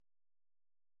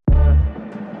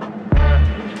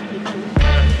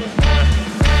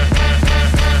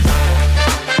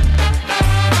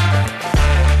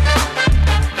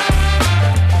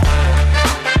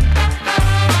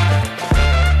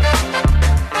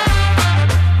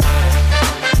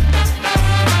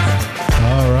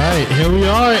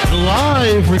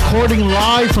recording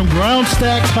live from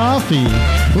Groundstack Coffee. It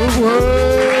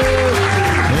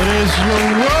is your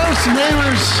Worst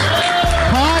Neighbors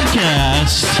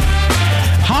podcast.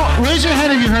 Raise your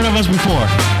hand if you heard of us before.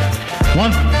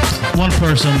 One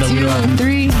person that we don't.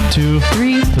 Two,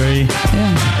 three.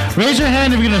 Yeah. Raise your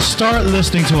hand if you're gonna start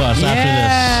listening to us after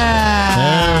this.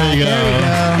 There we go.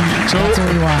 So that's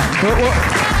what we want.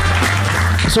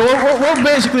 So we're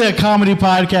basically a comedy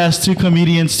podcast, two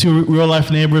comedians, two real-life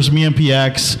neighbors, me and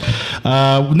PX.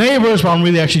 Neighbors, but I'm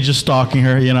really actually just stalking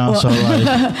her, you know. Well, so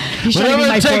whatever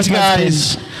it takes,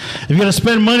 guys. If you're going to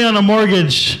spend money on a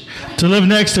mortgage to live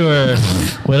next to her,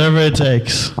 whatever it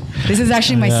takes. This is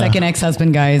actually my second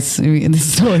ex-husband, guys.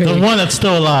 This story. The one that's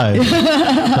still alive.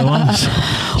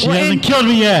 She hasn't killed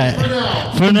me yet.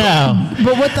 For now.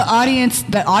 But what the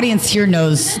audience here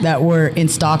knows that we're in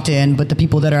Stockton, but the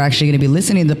people that are actually going to be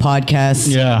listening to the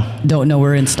podcast don't know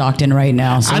we're in Stockton right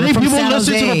now. So I think people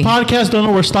listening to the podcast don't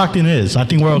know where Stockton is. I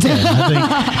think we're okay.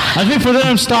 I think for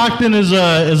them Stockton is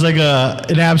like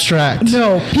an abstract.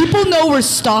 No, people know where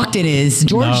Stockton is.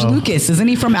 George Lucas, isn't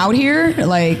he from out here?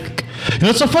 Like. You know,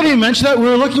 it's so funny you mentioned that. We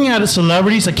were looking at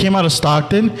celebrities that came out of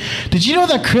Stockton. Did you know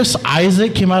that Chris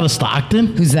Isaac came out of Stockton?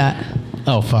 Who's that?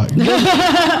 Oh, fuck.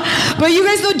 But you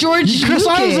guys know George Chris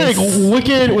Lucas. Isaac,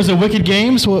 was it Wicked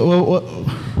Games? What?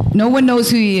 No one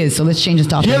knows who he is, so let's change the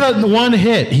topic. He had that one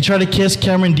hit. He tried to kiss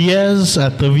Cameron Diaz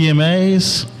at the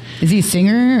VMAs. Is he a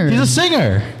singer? He's a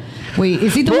singer. Wait,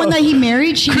 is he the one that he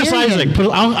married? Chris Isaac.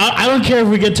 I don't care if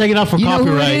we get taken out for copyright. You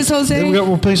know who it is, Jose?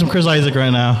 We're playing some Chris Isaac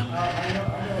right now.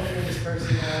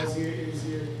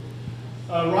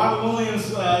 Robin Williams,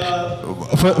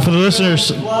 for the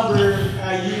listeners. Flubber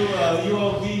at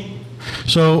UOB.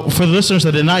 So for the listeners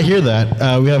that did not hear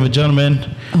that, we have a gentleman,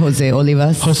 Jose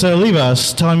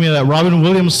Olivas, telling me that Robin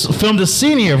Williams filmed a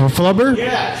scene here for Flubber.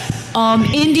 Yes.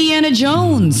 Indiana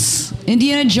Jones.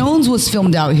 Indiana Jones was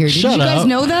filmed out here. Did you guys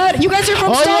know that? You guys are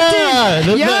from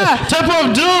Stockton. Yeah. The Temple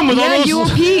of Doom with all those.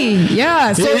 UOP.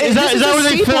 Yeah. So is that where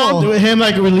they filmed him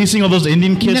like releasing all those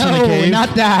Indian kids in the cave? No,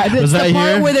 not that. It's the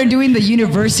part where they're doing the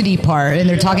university part and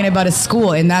they're talking about a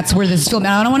school, and that's where this is filmed.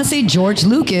 Now, I don't want to say George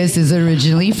Lucas is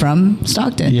originally from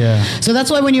Stockton. Yeah. So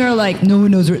that's why when you're like, no one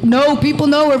knows where. No, people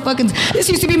know where fucking. This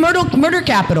used to be murder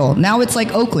capital. Now it's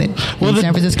like Oakland. Well,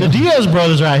 San Francisco. The Diaz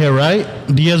brothers are out here, right?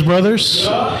 Diaz brothers.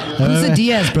 Who's the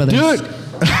Diaz brothers? Dude.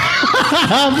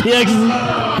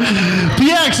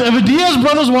 PX, if the Diaz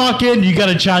brothers walk in, you got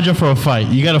to charge them for a fight.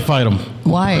 You got to fight them.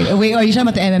 Why? Wait, are you talking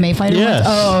about the MMA fighter? Yes.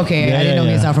 Oh, okay. I didn't know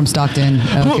he was out from Stockton.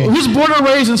 Okay. Who's born and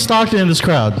raised in Stockton in this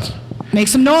crowd? Make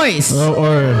some noise.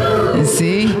 Or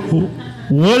see?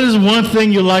 What is one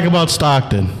thing you like about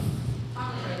Stockton?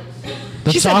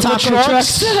 The taco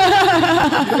trucks?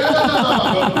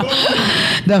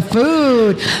 The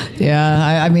food.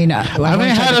 Yeah, I mean, I haven't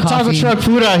had a taco truck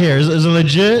food out here. Is it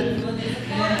legit?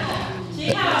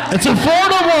 It's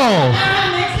affordable.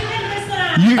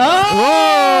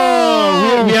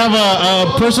 We have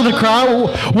a person in the crowd.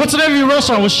 What's the name of your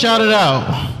restaurant? Let's shout it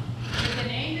out.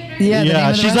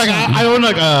 Yeah, she's like, I own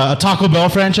like a Taco Bell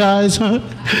franchise.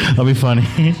 That'll be funny.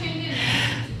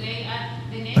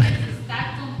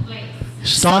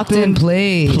 Stockton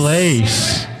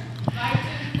Place.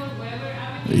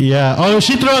 Yeah. Oh,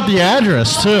 she threw out the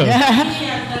address too.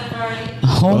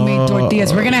 Homemade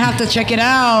tortillas. We're gonna have to check it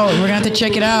out.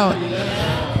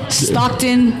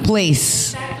 Stockton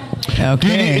Place.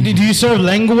 Okay. Do you serve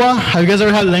lengua? Have you guys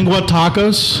ever had lengua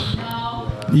tacos? No.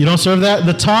 You don't serve that?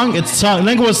 The tongue? It's tongue.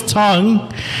 Lengua's tongue.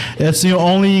 It's the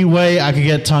only way I could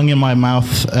get tongue in my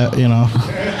mouth, you know.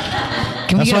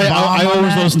 That's why I order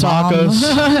those tacos.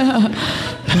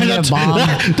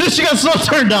 She got so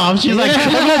turned off. She's like,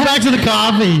 I'm going back to the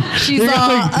coffee. She's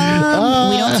like,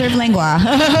 we don't serve lengua.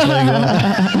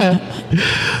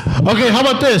 Okay, how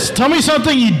about this? Tell me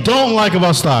something you don't like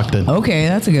about Stockton. Okay,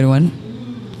 that's a good one.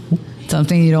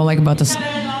 Something you don't like about this.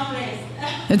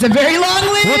 It's a very long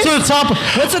list. What's the top?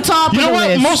 What's the top? You know what?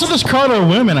 List? Most of this crowd are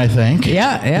women, I think.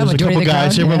 Yeah. There's a couple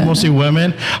guys here, but mostly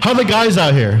women. How are the guys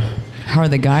out here? How are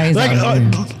the guys out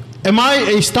here? Am I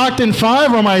a Stockton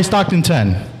 5 or am I a Stockton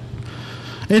 10?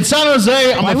 In San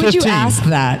Jose, I'm a 15. Why would you ask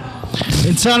that?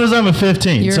 In San Jose, I'm a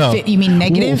 15. You mean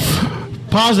negative?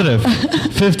 Positive.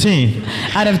 15.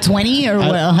 Out of 20 or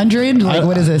 100? Like,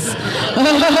 what is this?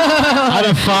 Out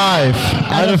of 5.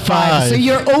 Out of 5. So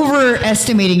you're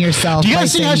overestimating yourself. Do you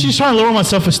guys see how she's trying to lower my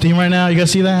self-esteem right now? You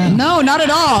guys see that? No, not at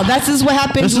all. This is what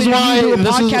happens when you do a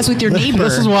podcast with your neighbor.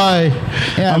 This is why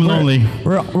I'm lonely.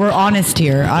 We're honest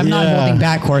here. I'm not holding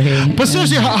back, Jorge. But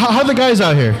seriously, how are the guys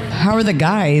out here? How are the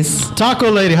guys?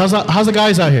 Taco lady, how's the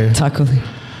guys out here? Taco lady.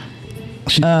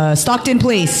 Stockton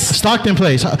Place. Stockton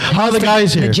Place. How are the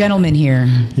guys here? The gentlemen here.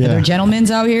 Yeah. Are there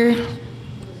gentlemen's out here?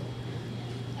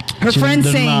 Her friend's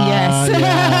saying yes.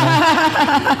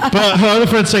 Yeah. But her other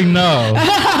friend's saying no.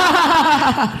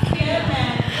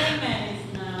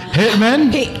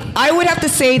 Hitmen? Hey, I would have to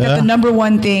say that the number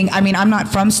one thing, I mean, I'm not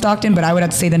from Stockton, but I would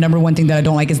have to say the number one thing that I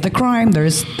don't like is the crime.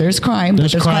 There's crime.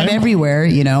 There's crime everywhere,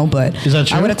 you know, but is that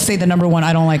true? I would have to say the number one,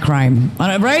 I don't like crime.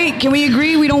 Right? Can we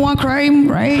agree we don't want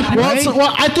crime, right?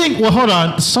 Well, I think, hold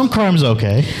on. Some crime's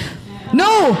okay. No,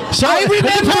 I remember. It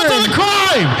depends on the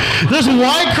crime. There's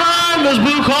white crime. There's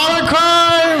blue collar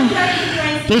crime.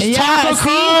 There's taco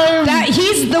crime.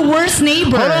 He's the worst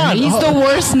neighbor. He's the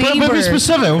worst neighbor. But be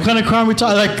specific. What kind of crime we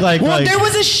talking? Well, there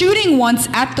was a shooting once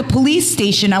at the police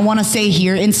station. I want to say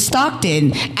here in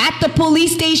Stockton, at the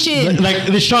police station. Like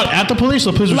they shot at the police.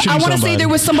 The police were shooting I want to say there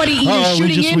was somebody either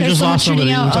shooting in or someone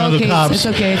shooting out. Oh, okay, it's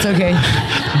okay. It's okay.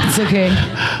 It's okay.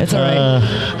 It's all right.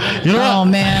 You know what? Oh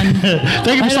man.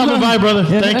 Thank you for stopping by, brother.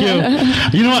 Thank you.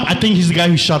 You know what? I think he's the guy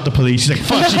who shot the police. He's like,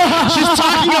 fuck. She's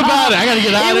talking about it. I gotta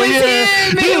get out of here.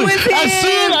 Dude, as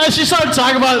soon as she started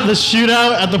talking about the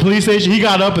shootout at the police station, he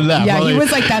got up and left. Yeah, he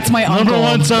was like, that's my uncle. Number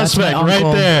one suspect right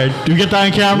there. Do we get that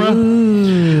on camera?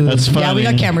 Ooh. That's funny. Yeah, we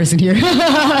got cameras in here.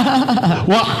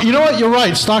 Well, you know what? You're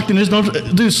right. Stockton is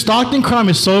dude, Stockton crime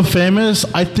is so famous.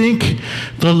 I think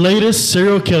the latest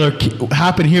serial killer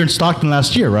happened here in Stockton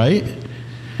last year, right?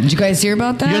 Did you guys hear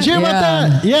about that? You guys hear about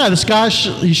that? Yeah, this guy,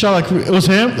 he shot like, it was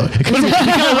him? It kind of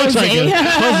looks like it.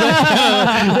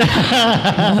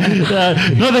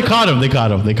 No, they caught him. They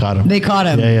caught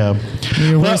him. Yeah.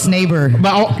 Your worst neighbor.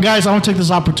 But guys, I want to take this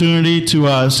opportunity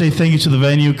to say thank you to the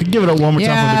venue. Could give it up one more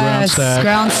time for the Groundstack.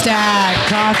 Groundstack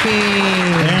coffee.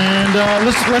 And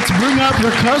let's bring up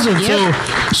your cousin. Yep.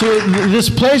 So this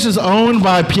place is owned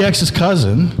by PX's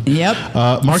cousin. Yep.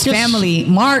 Marcus? His family.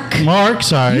 Mark,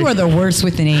 sorry. You are the worst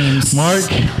with the names.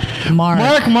 Marcus,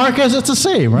 it's the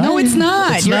same, right? No, it's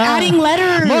not. You're adding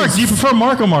letters. Mark, do you prefer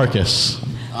Mark or Marcus?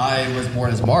 I was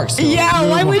born as Mark. So yeah,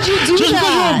 why would you do just that? Just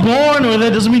because you were born with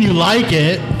it doesn't mean you like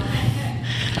it.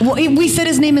 Well, we said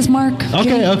his name is Mark.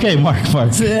 Okay, Mark.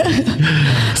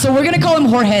 So we're gonna call him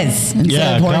Jorges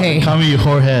instead of Jorge. Call me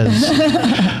Jorges.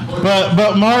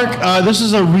 but Mark, this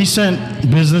is a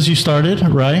recent business you started,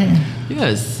 right?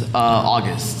 Yes,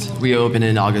 August. We opened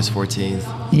in August 14th.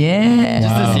 Yeah.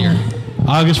 Just this year.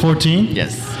 August 14th?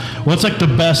 Yes. What's like the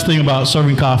best thing about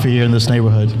serving coffee here in this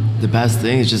neighborhood? The best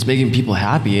thing is just making people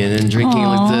happy and then drinking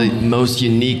like the most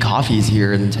unique coffees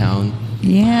here in town.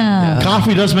 Yeah.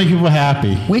 Coffee does make people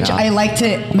happy. Which I like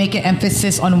to make an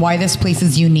emphasis on why this place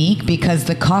is unique, because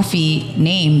the coffee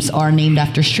names are named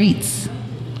after streets.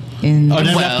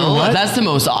 That's the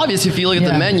most obvious if you look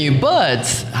at the menu, but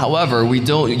however, we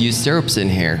don't use syrups in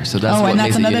here, so that's what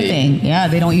makes it unique. another thing. Yeah,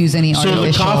 they don't use any artificial.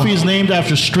 So the coffee is named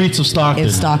after streets of Stockton.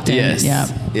 It's Stockton. Yes. Yep.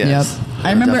 Yes. Yep. I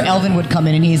remember Elvin would come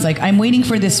in and he's like, I'm waiting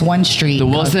for this one street. The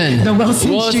Wilson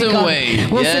Street Way.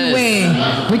 Wilson Way.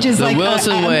 Which is the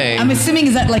Wilson Way. I'm assuming,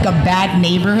 is that like a bad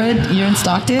neighborhood here in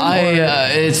Stockton?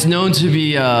 It's known to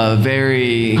be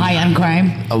very... high on crime?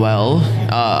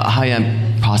 High on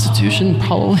prostitution,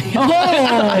 probably. Oh.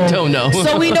 I don't know.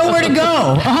 So we know where to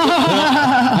go.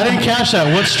 I didn't catch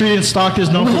that. What street in Stockton is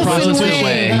known for prostitution?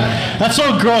 Way. That's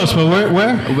so gross, but where?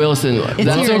 Wilson.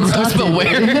 That's so gross, but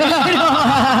where?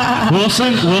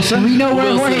 Wilson? We know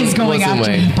where Jorge's going Wilson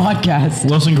after Way. the podcast.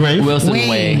 Wilson Grave? Wilson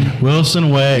Way. Wilson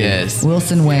Way. Yes.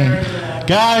 Wilson Way.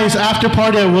 Guys, after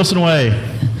party at Wilson Way.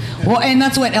 Well, and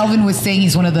that's what Elvin was saying.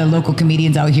 He's one of the local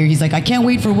comedians out here. He's like, I can't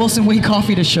wait for Wilson Way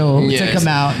Coffee to come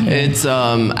out. It's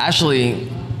actually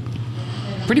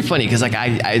pretty funny because like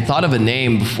I thought of a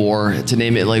name before to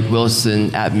name it like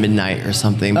Wilson at Midnight or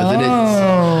something, but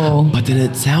then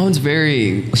it sounds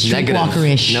very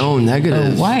Streetwalker-ish. No,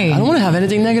 negative. Why? I don't want to have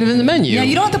anything negative in the menu. Yeah,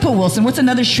 you don't have to put Wilson. What's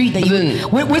another street that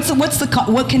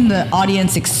what can the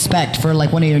audience expect for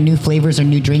like one of your new flavors or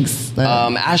new drinks?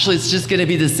 Actually, it's just gonna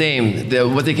be the same.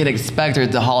 What they can expect are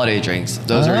the holiday drinks.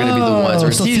 Those are gonna be the ones.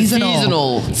 Or so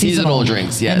seasonal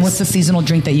drinks. Yes. And what's the seasonal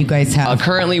drink that you guys have?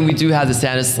 Currently, we do have the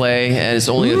Santa Sleigh, and it's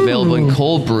only available in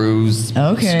cold brews.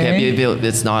 Okay.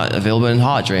 It's not available in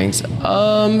hot drinks.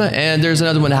 And there's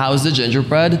another one, how's the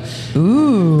gingerbread?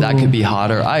 Ooh. That could be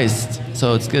hot or iced,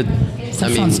 so it's good.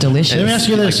 That sounds delicious. Let me ask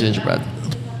you this. Like gingerbread.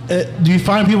 do you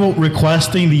find people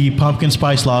requesting the pumpkin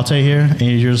spice latte here, and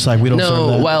you're just like, we don't serve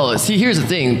that? No, well, see, here's the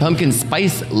thing. Pumpkin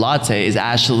spice latte is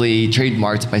actually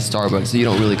trademarked by Starbucks, so you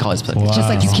don't really call it spice. Just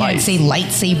like you can't say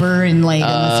lightsaber and like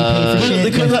unless you pay for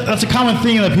shit. Because that's a common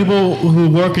thing that people who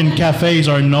work in cafes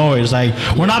are annoyed. It's like,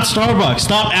 we're not Starbucks.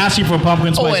 Stop asking for a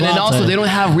pumpkin spice latte. And then also they don't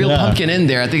have real pumpkin in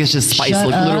there. I think it's just spice, like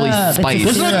literally spice.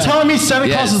 This is like telling me Santa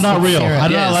Claus is not real. I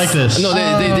do not like this. No,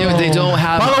 they don't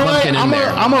have pumpkin in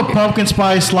there. I'm a pumpkin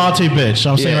spice latte bitch.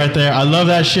 I'm saying right there. I love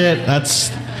that shit.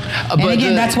 That's. And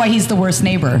again, that's why he's the worst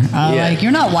neighbor. Like,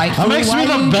 you're not white. That makes me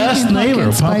the best neighbor.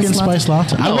 Pumpkin spice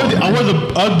latte. I wear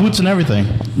the Ugg boots and everything.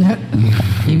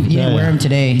 You didn't wear them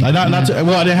today. I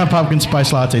didn't have pumpkin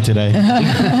spice latte today.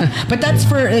 But that's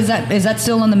for is that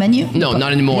still on the menu? No,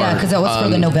 not anymore. Yeah, because that was for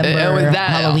the November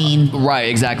Halloween. Right,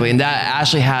 exactly, and that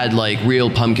actually had like real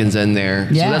pumpkins in there.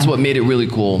 Yeah. So that's what made it really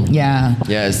cool. Yeah.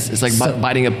 Yes, it's like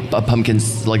biting a pumpkin,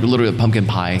 like literally a pumpkin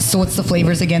pie. So what's the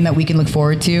flavors again that we can look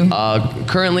forward to?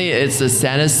 Currently, it's the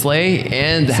Santa's sleigh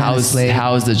and how's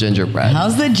the gingerbread.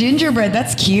 How's the gingerbread?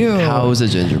 That's cute. How's the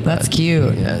gingerbread? That's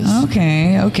cute. Yes.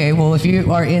 Okay. Well, if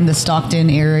you are in the Stockton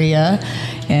area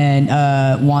and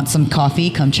want some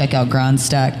coffee, come check out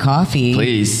Groundstack Coffee.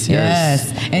 Please.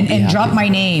 Yes. And drop my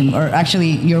name, or actually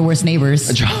your worst neighbors.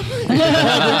 Do people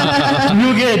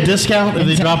get a discount if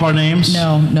they drop our names?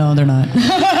 No, they're not. You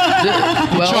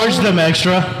charge them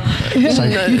extra.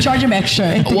 You charge them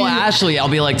extra. Well, actually, I'll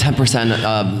be like 10%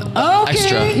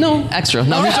 extra. No, extra.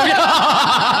 No,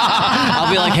 I'll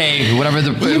be like, hey, whatever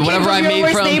I made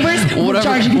from we'll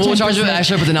charge you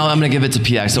extra, but then I'm gonna give it to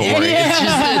PX. Don't worry,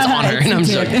 it's on her. And I'm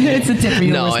joking. It's a tip for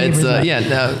your worst neighbors.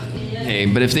 Hey,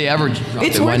 but if they ever drop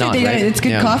it's it, why worth not? it. Right? It's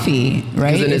good coffee,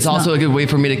 right? And it's also a good way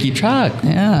for me to keep track.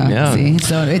 Yeah. See,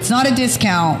 so it's not a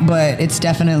discount, but it's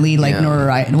definitely like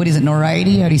notoriety. What is it?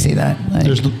 Notoriety? How do you say that? Like,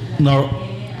 there's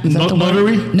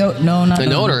notary? No, not the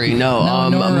notary.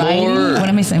 No, more. What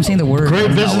am I saying? I'm saying the word. Great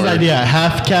business idea.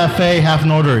 Half cafe, half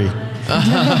notary.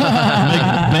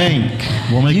 Make bank.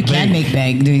 We'll make you bank. can make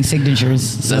bank doing signatures.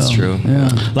 So, that's true. Yeah.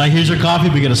 Like, here's your coffee.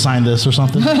 We gotta sign this or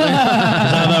something. Is that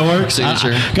how that works?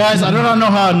 Signature. Guys, I do not know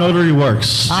how a notary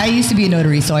works. I used to be a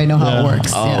notary, so I know how it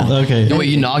works. Oh, okay. No, wait,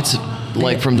 you knocked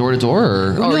like from door to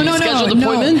door, or you scheduled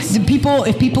appointments?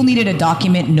 If people needed a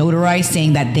document notarized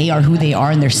saying that they are who they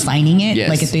are and they're signing it,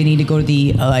 like if they need to go to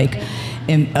the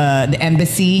the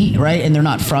embassy, right, and they're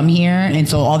not from here, and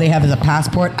so all they have is a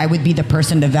passport, I would be the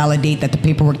person to validate that the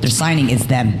paperwork they're signing is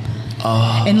them.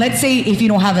 And let's say if you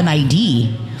don't have an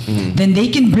ID, then they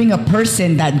can bring a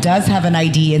person that does have an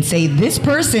ID and say, this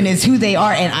person is who they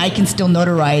are, and I can still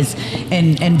notarize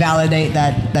and validate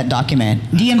that document.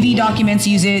 DMV documents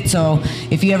use it, so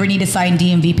if you ever need to sign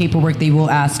DMV paperwork, they will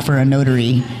ask for a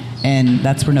notary, and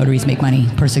that's where notaries make money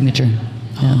per signature.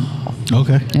 Yeah.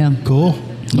 Okay. Yeah. Cool.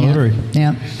 Notary.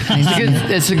 Yeah.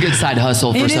 It's a good side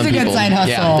hustle for some people. It is a good side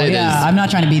hustle. Yeah, I'm not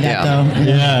trying to be that though.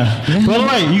 Yeah. By the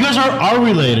way, you guys are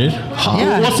related.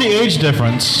 What's the age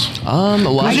difference?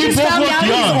 Well, I just found out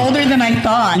he's older than I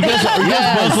thought. You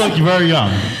guys both look very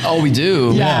young. Oh, we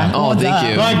do? Yeah. Oh, thank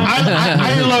you. Like,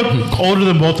 I look older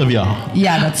than both of y'all.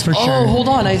 Yeah, that's for sure. Oh, hold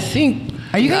on. I think...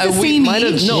 Are you guys the same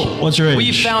age? No. What's your age?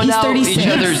 We found out 36. each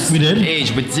other's We did?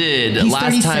 age. We did. He's Last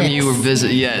 36. time you were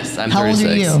visiting. Yes, I'm How 36.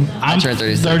 old are you? I turned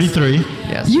 36. 33.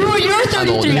 Yes. You're I'm 33.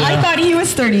 older. I thought he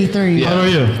was 33. Yeah. How old are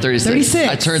you? 36. 36.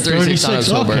 I turned 36 on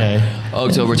October. Okay.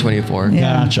 October 24.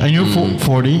 Yeah. Gotcha. And you're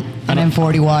 40. And I'm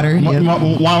 40 water. We want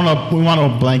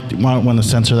to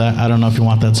censor that. I don't know if you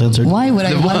want that censored. Why would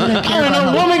I care I don't know.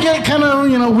 about Women get kind of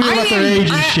weird about their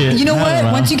age and shit. You know what?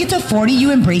 Once you get to 40,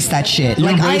 you embrace that shit. You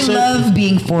like I embrace it? love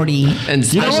being 40. And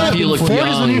You know especially what? if you look 40 is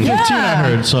the new young. 15, I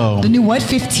heard. So The new what?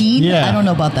 15? Yeah. I don't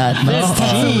know about that.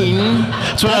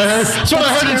 That's what I heard. That's what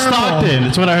I heard in terrible. Stockton.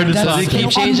 That's what I heard in That's Does it Stockton. keep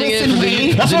changing it? Wilson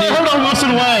Way. That's what I heard on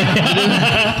Wilson Way.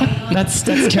 That's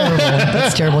terrible.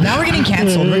 That's terrible. Now we're getting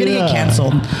canceled. We're gonna get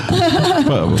canceled.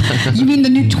 You mean the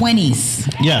new 20s?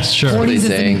 Yes, sure. 40s is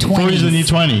the new 20s. 40s is the new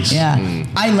 20s. Yeah,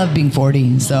 I love being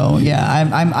 40. So yeah,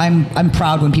 I'm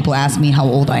proud when people ask me how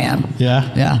old I am. Yeah.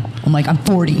 Yeah, I'm like I'm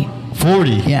 40.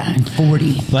 40. Yeah, I'm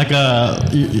 40. Like a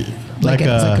It's like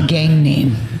a gang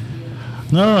name.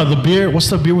 No, the beer. What's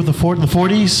the beer with the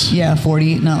 40s? Yeah,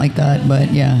 40. Not like that,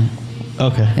 but yeah.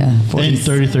 Okay. Yeah, 40s. And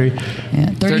 33. Yeah,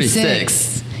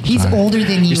 36. He's older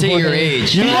than you. You're saying your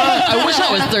age. You know what? I wish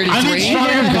I was 33. I need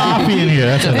stronger coffee in here.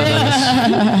 That's what it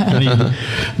is.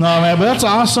 No, man, but that's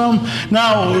awesome.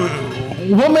 Now,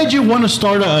 what made you want to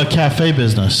start a cafe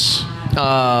business?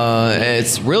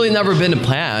 It's really never been a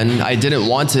plan. I didn't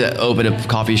want to open a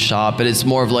coffee shop, but it's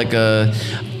more of like a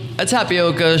a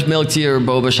tapioca, milk tea, or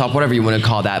boba shop, whatever you want to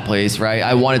call that place, right?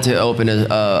 I wanted to open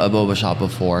a boba shop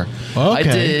before. Okay. I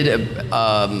did,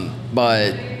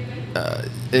 but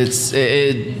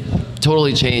it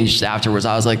totally changed afterwards.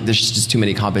 I was like, there's just too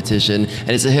many competition, and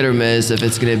it's a hit or miss if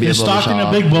it's going to be a boba shop. You're stocking a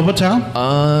big boba town?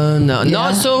 No,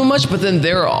 not so much, but then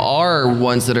there are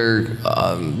ones that are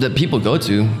that people go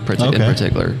to in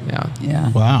particular.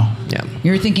 Yeah. Wow. Yeah.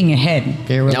 You were thinking ahead.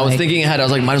 I was thinking ahead. I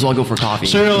was like, might as well go for coffee.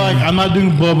 So you're like, I'm not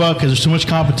doing boba because there's too much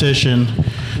competition.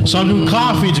 So I'm doing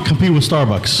coffee to compete with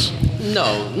Starbucks.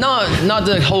 No, not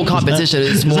the whole competition.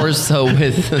 It's more so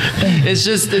with. It's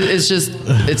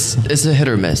a hit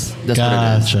or miss. That's what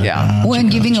it is. Yeah. Well, and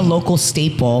giving a local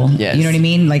staple. Yes. You know what I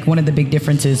mean? Like one of the big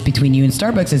differences between you and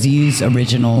Starbucks is you use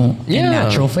original and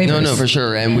natural flavors. No, for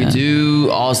sure. And we do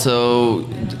also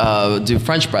do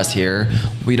French press here.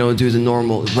 We don't do the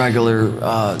normal regular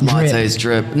lattes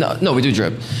drip. No, we do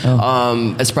drip.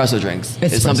 Espresso drinks.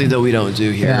 It's something that we don't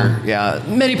do here. Yeah.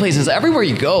 Many places, everywhere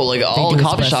you go, like all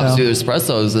coffee shops do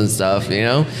espressos and stuff, you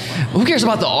know? Who cares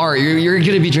about the R? You're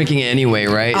going to be drinking it anyway,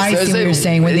 right? I see what you're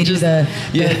saying when they do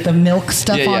the milk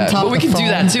stuff on top. But we can do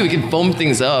that too. We can foam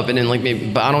things up and then like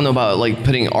maybe, but I don't know about like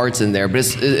putting arts in there, but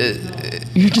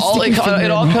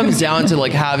it all comes down to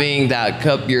like having that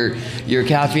cup, your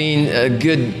caffeine, a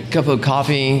good cup of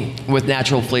coffee with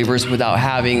natural flavors without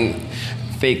having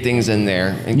fake things in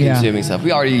there and consuming stuff.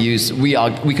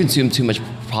 We consume too much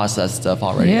processed stuff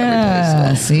already. Yeah, every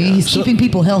place, so. See, he's keeping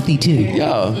people healthy too.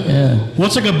 Yeah.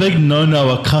 What's like a big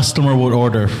no-no a customer would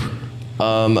order?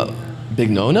 Big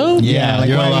no-no? Yeah,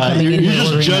 you're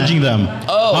just judging them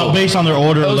based on their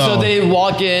order alone. So they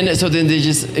walk in, so then they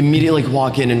just immediately like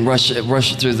walk in and rush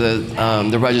through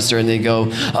the register and they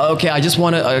go, okay, I just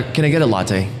want to, can I get a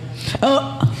latte?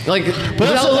 Like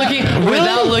without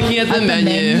looking at the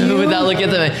menu. Without looking at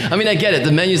the menu. I mean, I get it.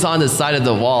 The menu's on the side of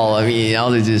the wall. I mean,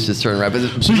 all they do is just turn right.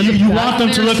 But so you want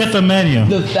them to look at the menu.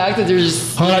 The fact that they're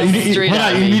just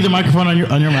you need the microphone on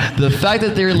your mouth. The fact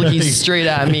that they're looking straight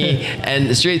at me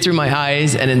and straight through my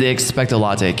eyes, and then they expect a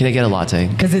latte. Can I get a latte?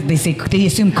 Because they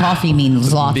assume coffee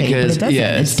means latte, but it doesn't.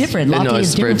 It's different. Latte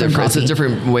is different from coffee. It's a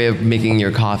different way of making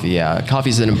your coffee. Yeah,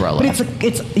 coffee's an umbrella. But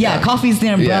coffee's the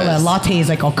umbrella. Yes. Latte is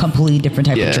like a completely different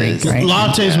type of drink, right?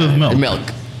 Lattes with milk. Milk.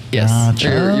 Yes.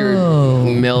 Your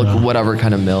milk, whatever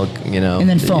kind of milk, you know. And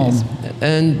then foam.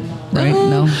 Right?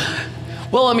 No.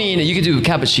 Well, I mean, you could do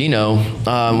cappuccino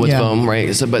with foam,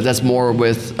 right? So, but that's more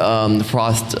with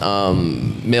frost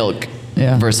milk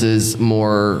versus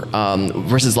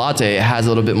latte. It has a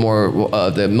little bit more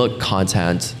of the milk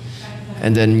content,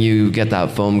 and then you get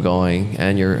that foam going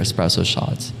and your espresso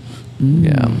shots.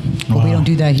 Yeah. But we don't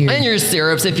do that here. And your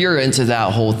syrups, if you're into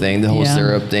that whole thing, the whole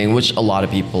syrup thing, which a lot of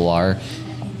people are.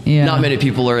 Yeah. Not many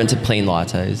people are into plain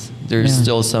lattes. There's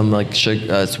still some like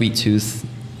sweet tooth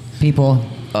people.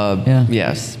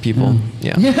 Yes, people.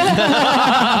 Yeah.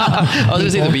 I was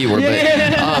gonna say the B word,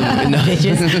 but no.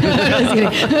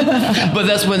 But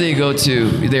that's when they go to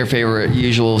their favorite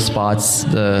usual spots,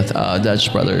 the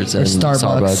Dutch Brothers and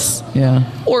Starbucks. Yeah.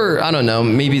 Or I don't know,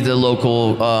 maybe the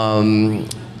local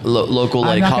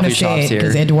like coffee shops here.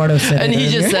 Because Eduardo said and it. And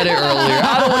he just said it earlier.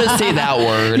 I don't want to say that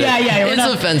word. Yeah. It's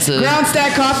offensive.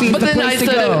 Groundstack coffee is the place to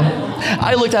go.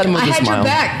 I looked at him with a smile. I had your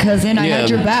back, cousin. I had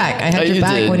your back. I had your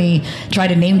back when he tried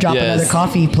to name drop another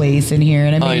coffee place in here,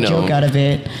 and I made a joke out of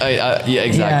it. Yeah,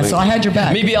 exactly. Yeah, so I had your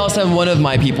back. Maybe I'll send one of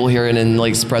my people here and then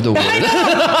like spread the word.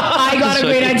 I got a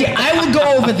great idea. I would go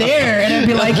over there and I'd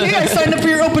be like, hey, I signed up for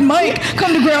your open mic.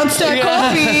 Come to Groundstack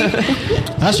Coffee.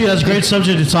 Actually, that's a great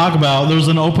subject to talk about. There was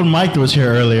an open mic that was here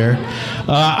earlier.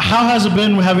 How has it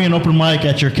been having an open mic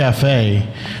at your cafe?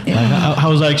 Like, how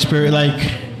was that experience? Like,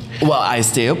 well, I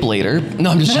stay up later.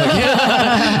 No, I'm just joking.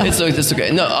 It's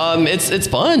okay. No, it's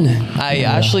fun. I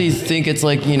actually think it's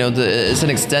like, you know, it's an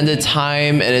extended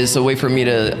time, and it's a way for me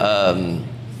to,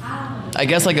 I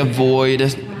guess, like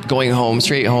avoid going home,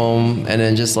 straight home, and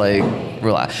then just like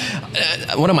relax.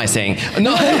 What am I saying?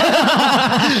 No,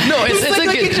 it's like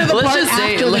let's just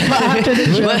say. You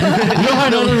know how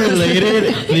they're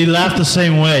related? They laugh the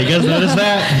same way. You guys notice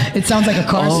that? It sounds like a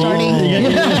car starting.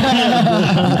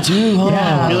 Yeah. It's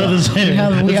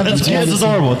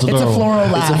adorable. It's a floral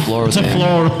laugh. It's a floral. It's a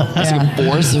floral laugh. It's like a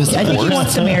force. I think he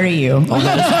wants to marry you.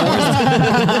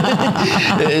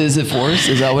 Is it force?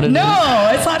 Is that what it is? No,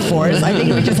 it's not force. I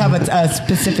think we just have a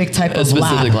specific type of laugh. A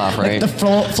specific laugh, right? Like the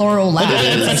floral laugh.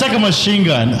 It's like a machine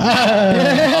gun. Oh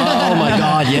my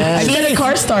God, yes. I said a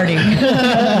car starting.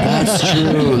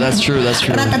 That's true.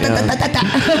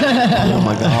 Oh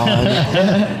my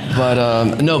god.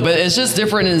 But no, but it's just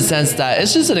different in the sense that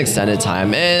it's just an extended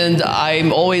time, and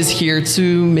I'm always here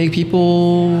to make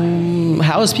people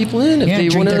house people in if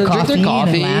they want to drink their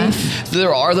coffee.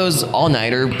 There are those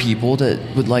all-nighter people that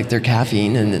would like their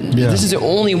caffeine, and this is the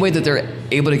only way that they're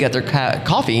able to get their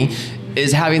coffee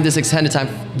is having this extended time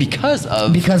because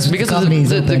of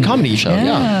the comedy show.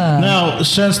 Yeah. Now,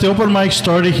 since the open mic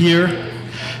started here,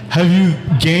 have you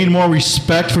gained more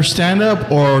respect for stand-up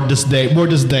or more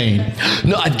disdain?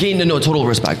 No, I've gained total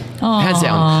respect, hands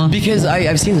down, because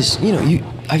I've seen this.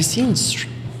 I've seen.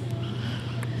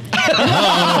 No,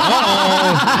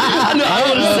 I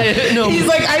wouldn't say it. No. He's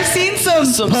like, I've seen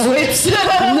some poets.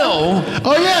 No.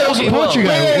 Oh yeah, there was a poetry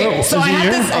guy. Wait. So I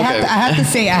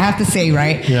have to say,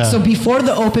 right? Yeah. So before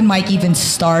the open mic even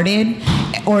started,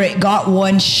 or it got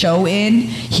one show in,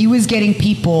 he was getting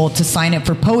people to sign up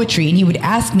for poetry, and he would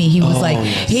ask me. He was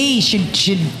 "Hey,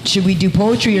 should we do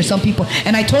poetry?" Or some people,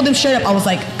 and I told him straight up. I was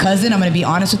like, "Cousin, I'm going to be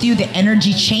honest with you. The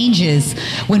energy changes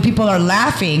when people are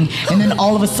laughing, and then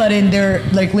all of a sudden they're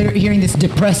like hearing this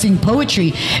depressing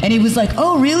poetry." And he was like,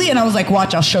 "Oh, really?" And I was like,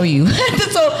 "Watch, I'll show you."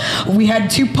 So we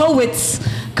had two poets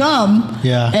come,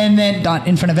 and then not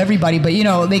in front of everybody, but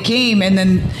they came, and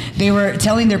then they were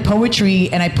telling their poetry,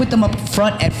 and I put them up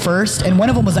front at first, and one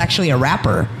of them was actually a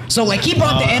rapper, so like he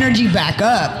brought the energy back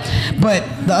up, but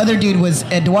the other dude was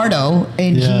Eduardo,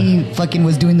 and he fucking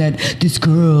was doing that. This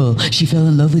girl, she fell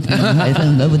in love with me, I fell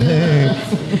in love with her,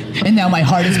 and now my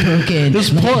heart is broken. This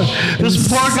poor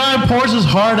guy pours his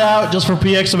heart out just for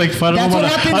PX to make fun of him on a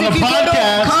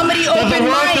podcast. Comedy open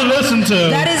mic. To listen to.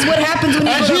 That is what happens when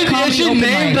you go to comedy open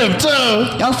mic. Him too.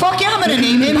 Oh fuck yeah, I'm gonna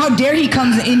name him. How dare he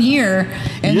comes in here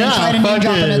and then try to name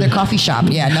drop another coffee shop?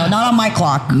 Yeah, no, not on my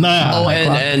clock. Nah. Oh,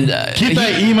 and keep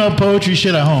that emo poetry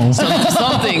shit at home.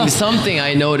 Something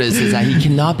I noticed is that he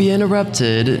cannot be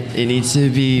interrupted. It needs to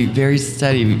be very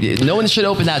steady. No one should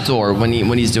open that door when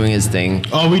he's doing his thing.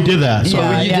 Oh, we did that. So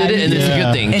you did it, and it's a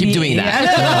good thing. Keep doing that.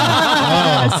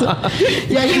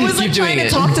 He was like trying to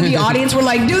talk to the audience. We're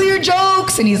like, do your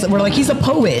jokes, and we're like, he's a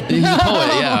poet. He's a poet,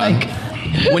 yeah.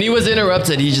 When he was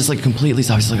interrupted, he just like completely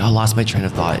stopped. He's like, I lost my train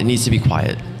of thought. It needs to be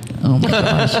quiet. Oh my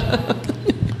gosh.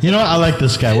 You know what? I like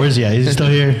this guy. Where's he at? Is he still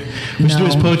here? We should do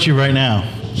his poetry right now.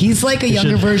 He's like a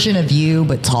younger version of you,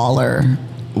 but taller.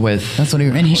 That's what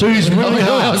so he's really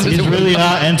hot. He's really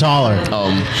hot and taller.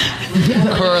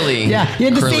 Curly. Yeah, he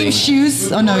had the same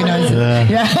shoes. Oh no, he knows. Yeah.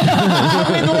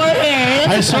 With long hair.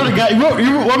 I swear to God,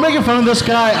 we're making fun of this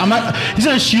guy. I'm not. He's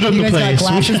gonna shoot up the place.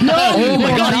 No. Oh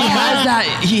my God,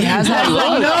 he has that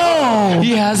look. No,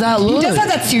 he has that look. He does have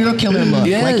that serial killer look.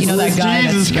 Yes. Like that guy.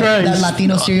 Jesus Christ. That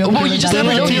Latino serial killer. Well, you just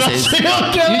never know. You just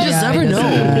never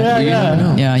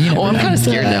know. Yeah. I'm kind of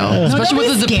scared now, especially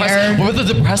with the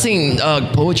depressing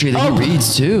poetry that he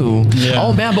reads too. Yeah.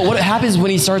 Oh man, but what happens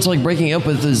when he starts like breaking up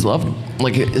with his love?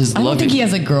 Like his I don't think he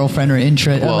has a girlfriend or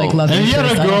interest. Like love. And he had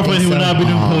a girlfriend, he would not be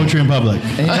doing poetry in public.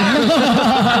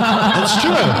 It's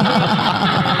true.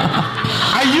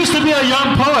 I used to be a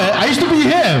young poet. I used to be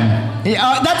him.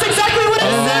 Yeah, that's exactly what I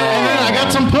said. And then I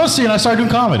got some pussy and I started doing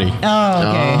comedy. Oh,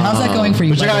 okay. How's that going for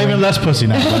you? But I got even less pussy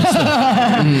now.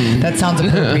 That sounds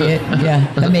appropriate. Yeah,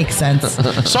 that makes senes.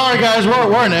 Sorry, guys.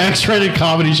 We're an X-rated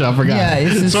comedy show. I forgot.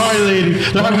 Yeah, sorry, lady.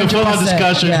 They're having a full-on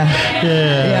discussion.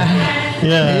 Yeah.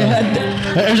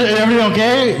 Is everything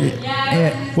okay?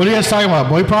 Yeah. What are you guys talking about?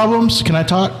 Boy problems? Can I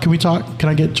talk? Can we talk? Can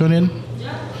I join in?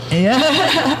 Yeah.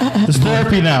 It's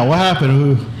therapy now. What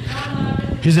happened?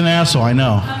 He's an asshole, I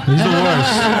know. He's the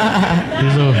worst.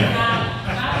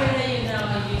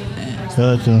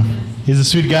 He's a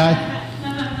sweet guy.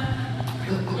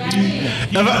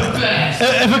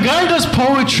 If a guy does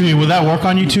poetry, will that work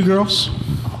on you two girls?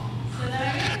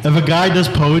 If a guy does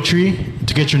poetry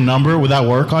to get your number, would that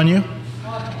work on you? She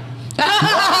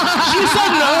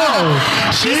said no.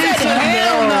 She said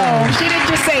hell no. She didn't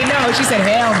just say no. She said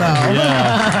hell no.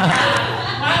 Yeah.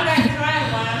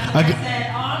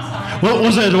 What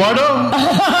was it, Eduardo? Was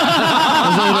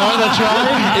it Eduardo that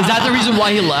tried? Is that the reason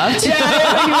why he left?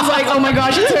 Yeah, he was like, oh my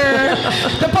gosh, it's her.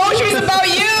 The poetry's about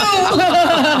you.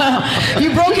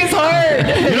 You broke his heart.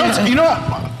 You know what?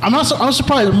 I'm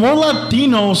surprised. More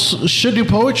Latinos should do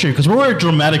poetry because we're very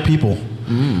dramatic people.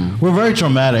 We're very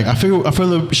dramatic. I feel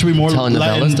there should be more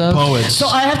Latin poets. So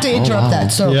I have to interrupt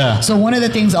that. So one of the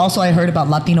things also I heard about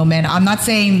Latino men, I'm not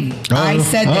saying I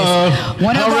said this. How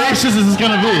racist is this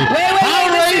going to be? How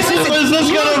racist is this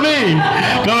going to be?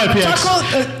 Go ahead,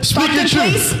 PX. Speak your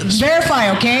truth.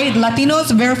 Verify, okay?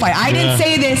 Latinos, verify. I didn't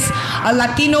say this. A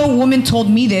Latino woman told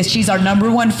me this. She's our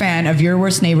 #1 fan of Your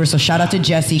Worst Neighbor. So shout out to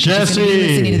Jessie. She's going to be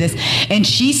listening to this. And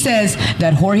she says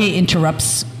that Jorge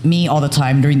interrupts me all the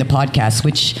time during the podcast,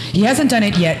 which he hasn't done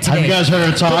it yet today. Have you guys heard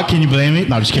her talk? Can you blame me?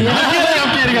 No, I'm just kidding.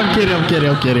 I'm kidding.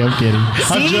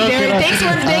 See, thanks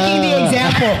for taking the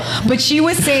example. But she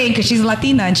was saying, because she's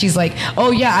Latina, and she's like,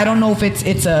 oh yeah, I don't know if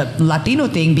it's a Latino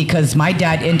thing because my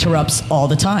dad interrupts all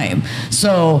the time.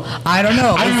 So I don't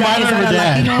know. I remind her of her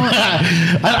dad.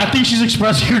 I think she's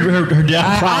expressing her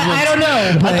dad problems. I don't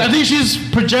know. I think she's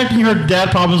projecting her dad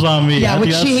problems on me. Yeah,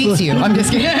 which she hates you. I'm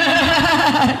just kidding.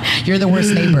 You're the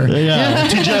worst neighbor. Yeah,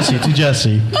 to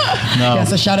Jessie. No. Yeah,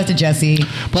 so shout out to Jessie.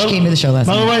 She came to the show last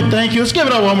night. By the way, thank you. Let's give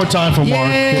it up one more time for Mark.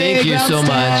 Thank you so much.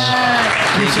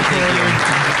 Thank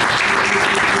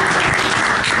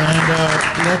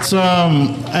you.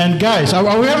 And guys,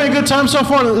 are we having a good time so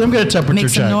far? Let me get a temperature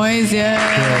check. Make some noise, yeah.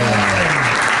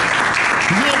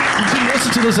 You can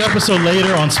listen to this episode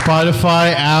later on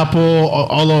Spotify, Apple,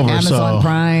 all over. Amazon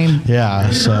Prime. Yeah,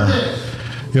 so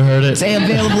you heard it. Stay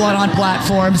available on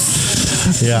platforms.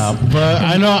 Yeah, but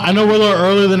I know we're a little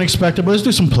earlier than expected, but let's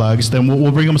do some plugs. Then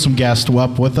we'll bring them some guests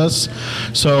up with us.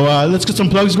 So let's get some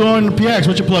plugs going. PX,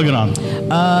 what you plugging on?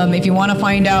 If you want to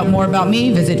find out more about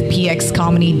me, visit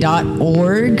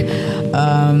pxcomedy.org.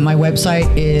 My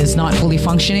website is not fully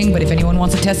functioning, but if anyone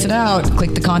wants to test it out,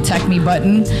 click the contact me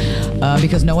button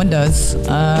because no one does.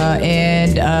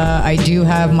 And I do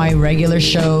have my regular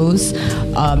shows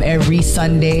every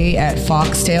Sunday at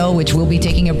Foxtail, which will be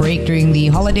taking a break during the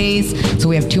holidays. So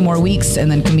we have 2 more weeks,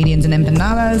 and then Comedians and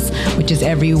Empanadas, which is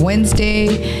every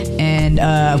Wednesday, and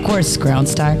of course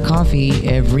Groundstack Coffee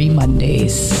every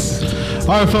Mondays.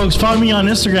 All right, folks, follow me on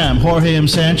Instagram, Jorge M.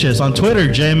 Sanchez. On Twitter,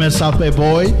 JMS South Bay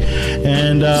Boy.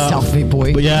 And South Bay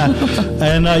Boy. Yeah.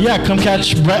 And come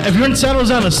catch, if you're in San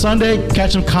Jose on a Sunday,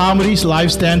 catch some comedies,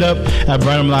 live stand-up at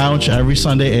Brenham Lounge every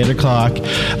Sunday, 8 o'clock.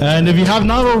 And if you have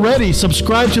not already,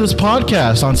 subscribe to this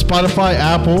podcast on Spotify,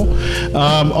 Apple.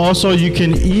 Also, you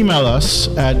can email us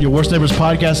at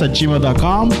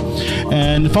yourworstneighborspodcast@gmail.com.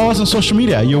 And follow us on social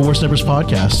media, Your Worst Neighbors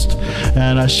Podcast.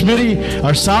 And Schmitty,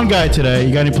 our sound guy today,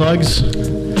 you got any plugs?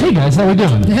 Hey guys, how we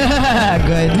doing? Good. We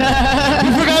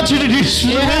forgot you to do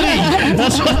Schmitty.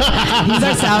 He's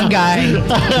our sound guy.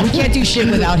 We can't do shit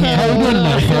without him. How we doing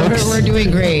tonight, folks? We're doing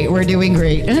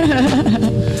great.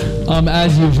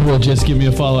 As usual, just give me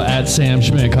a follow at Sam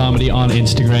Schmidt Comedy on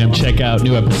Instagram. Check out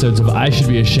new episodes of I Should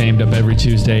Be Ashamed up every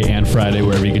Tuesday and Friday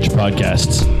wherever you get your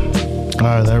podcasts. All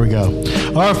right, there we go.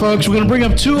 All right, folks, we're going to bring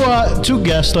up two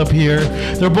guests up here.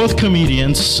 They're both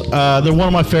comedians. They're one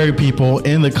of my favorite people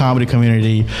in the comedy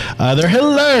community. They're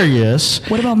hilarious.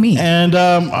 What about me? And,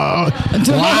 wow,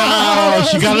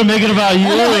 she got to make it about you.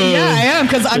 Yeah, I am,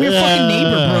 because I'm your fucking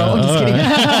neighbor, bro.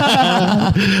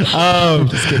 I'm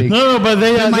just kidding. No, but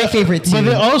they're my favorite, too. But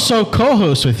they also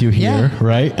co-host with you here,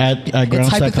 right, at Groundstack It's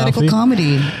hypothetical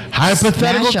comedy.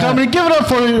 Hypothetical comedy. Give it up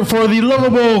for the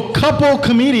lovable couple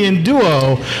comedian duo.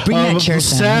 Bring that chair,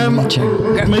 Sam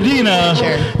Medina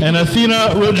and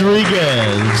Athena Rodriguez.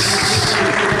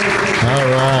 All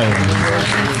right.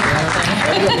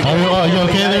 Are you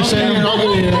okay there, Sam? There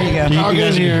you go. You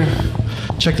guys here.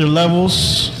 Check their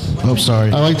levels. Oh,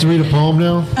 sorry. I like to read a poem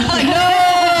now.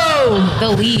 No! The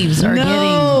leaves are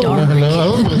getting dark.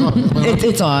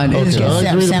 It's on. Okay. It's I like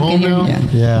to read a Sam poem can now. hear.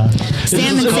 Yeah.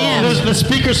 Sam and Sam. The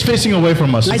speaker's facing away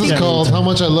from us. This is called How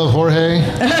Much I Love Jorge.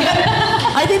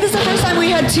 I think this is the first time we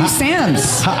had 2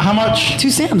 Sams. How much? 2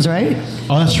 Sams, right?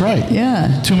 Oh, that's right. Yeah.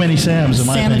 Too many Sams, in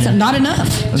my Sam and opinion. Sam. Not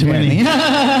enough. Too many.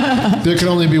 There can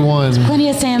only be one. Plenty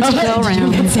of Sams to go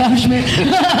around. Sam Schmidt.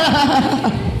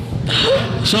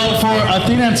 So for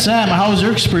Athena and Sam, how was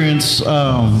your experience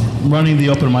running the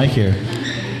open mic here?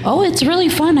 Oh, it's really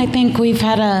fun. I think we've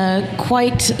had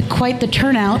quite the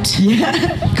turnout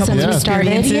since we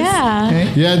started.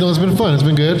 Yeah. Yeah, no, it's been fun. It's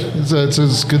been good. It's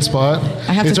a good spot.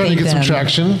 I have it's to starting to thank get some them.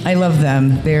 traction. I love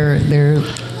them. They're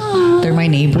my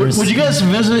neighbors. Would you guys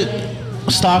visit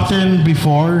Stockton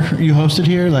before you hosted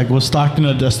here? Like, was Stockton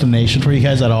a destination for you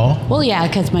guys at all? Well, yeah,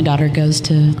 because my daughter goes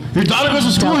to Your daughter goes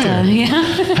to school Delta. here?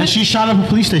 Yeah. Has she shot up a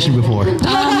police station before?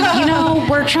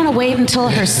 We're trying to wait until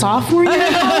her sophomore year of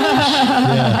college.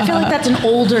 I feel like that's an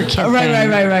older kid. Right.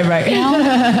 You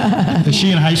know? Is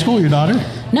she in high school, your daughter?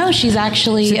 No, she's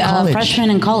actually a freshman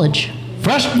in college.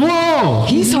 Whoa!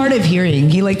 He's hard of hearing.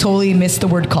 He totally missed the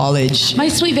word college. My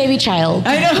sweet baby child.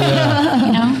 I know. Yeah.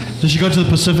 You know? Does she go to the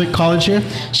Pacific College here?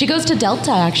 She goes to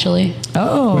Delta, actually.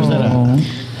 Oh. Where's that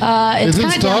at? It's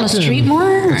kind of down the street more.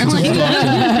 You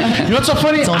know what's so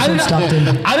funny? It's also Stockton.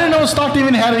 I didn't know Stockton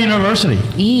even had a university.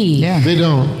 Yeah. They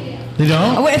don't. They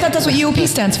don't? Oh, wait, I thought that's what UOP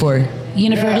stands for.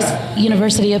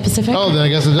 University of Pacific. Oh, then I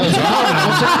guess it does.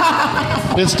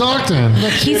 It's Stockton.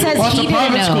 Look, he says he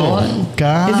didn't know. School?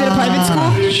 Is it a private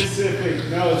school? Pacific.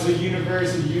 No, it's a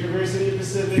university. University of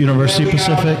Pacific. University of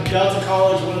Pacific. Delta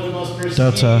College, one of the most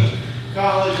prestigious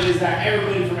colleges that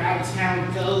everybody from out of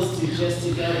town goes to just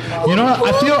to go to college. You know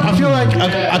what? I feel like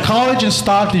a college in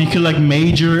Stockton, you could like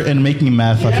major in making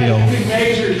math. I feel. You can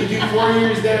major. You do 4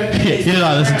 years there. He did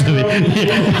not listen to me.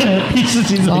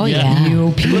 he's like,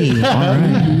 UOP. All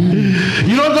right.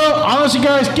 You know though, honestly,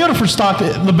 guys, give it up for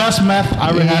Stockton. The best math I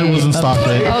ever had was in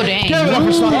Stockton. Oh, dang. Give it up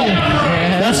for Stockton.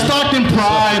 That's Stockton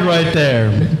pride right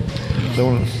there.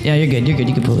 Yeah, you're good. You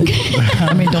can pull it.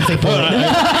 I mean, don't say pull it.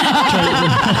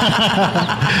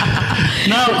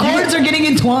 Now, cords are getting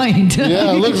entwined.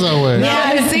 Yeah, it looks that way. Yeah,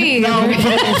 I see. Now,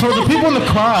 for the people in the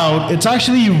crowd, it's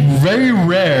actually very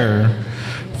rare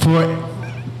for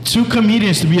two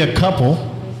comedians to be a couple,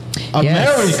 a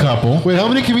married couple. Wait, how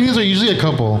many comedians are usually a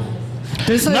couple?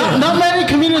 Not many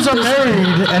comedians are married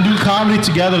and do comedy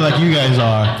together like you guys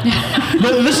are.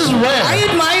 But this is rare. I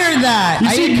admire that. You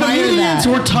see, comedians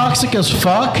were toxic as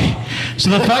fuck. So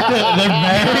the fact that they're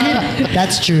married,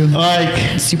 that's true.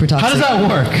 Like, super toxic. How does that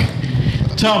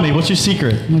work? Tell me, what's your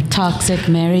secret? We're toxic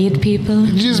married people.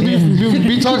 You just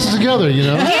be toxic together, you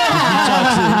know?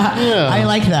 Yeah. I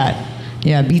like that.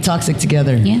 Yeah, be toxic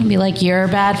together. Yeah, be like, you're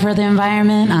bad for the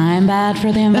environment, I'm bad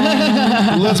for the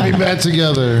environment. Let's be bad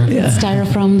together. Yeah.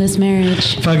 Styrofoam this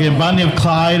marriage. Fucking Bonnie and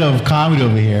Clyde of comedy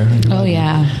over here. Oh,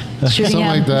 yeah. Shooting Something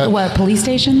like that. What, police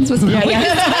stations? It's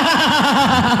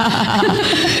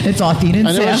Athena and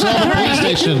I never Sam. saw the police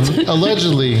station,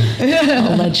 allegedly.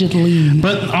 Allegedly.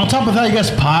 But on top of that, you guys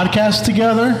podcast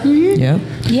together? Yep.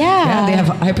 Yeah. They have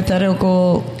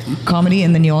hypothetical comedy,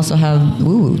 and then you also have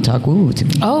woo talk woo to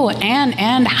me. Oh,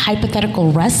 and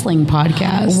hypothetical wrestling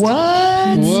podcast.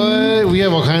 What? We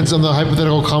have all kinds on the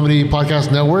Hypothetical Comedy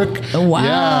Podcast Network.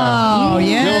 Wow.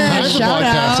 We have all kinds of Shout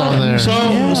podcasts out. on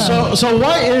there. So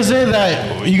why is it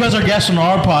that you guys are guests on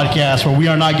our podcast, but we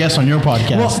are not guests on your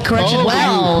podcast? Well, correction. Oh,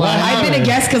 Well, I've been a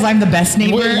guest because I'm the best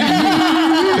neighbor.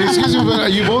 Excuse me,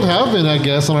 but you both have been, I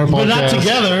guess, on our podcast. But not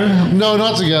together. No,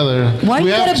 not together. Why we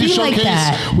you have gotta to be showcase, like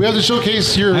that? We have to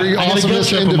showcase your I gotta awesomeness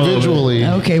guilt trip 'em a little bit. individually.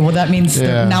 Okay, well that means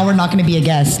Yeah. now we're not going to be a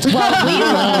guest. Well, we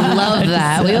would love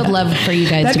that. We would love for you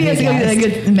guys That'd to be be a a guest.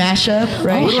 good mashup,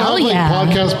 right? We don't Hell have like yeah.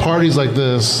 podcast parties like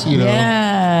this, you know.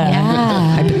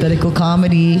 Yeah. Hypothetical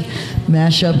comedy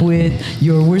mashup with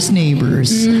your worst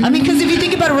neighbors. I mean, because if you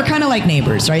think about it, we're kind of like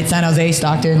neighbors, right? San Jose,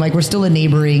 Stockton, like we're still a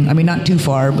neighboring. I mean, not too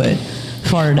far, but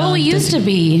far enough. Well, we used to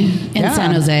be in Yeah.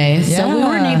 San Jose, so we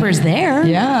were Yeah. neighbors there.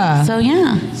 Yeah. So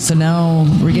yeah. So now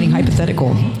we're getting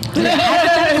hypothetical. It's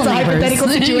a hypothetical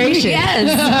situation.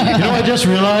 Yes. You know, I just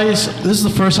realized this is the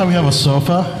first time we have a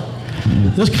sofa.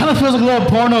 This kind of feels like a little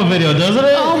porno video, doesn't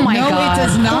it? Oh my No, god. it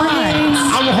does not.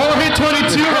 I'm Jorge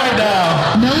 22 right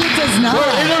now. No, it does not.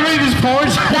 We're interviewing these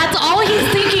porns. That's all he's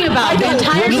thinking about the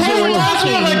entire This is time we're like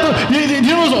talking.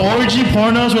 you know those orgy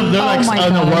pornos where they're like my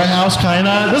in the gosh. warehouse kind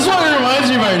of? This is what it reminds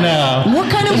me right now. What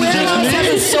kind of Is it just warehouse me? has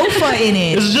a sofa in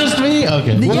it? It's just me?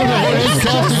 Okay. Welcome to Yeah, Jorge's it's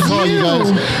casting just call, you you.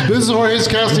 guys. This is Jorge's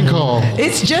casting call.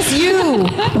 It's just you.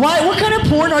 Why? What kind of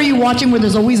porn are you watching where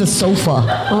there's always a sofa?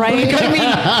 Right? I mean,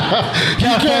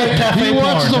 Cafe He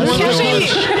watches the porn. ones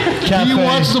Cafe. that he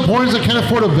watches the porns that can't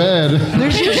afford a bed.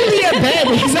 there's usually a bed.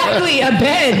 Exactly, a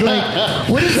bed. Like,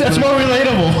 what is That's that? more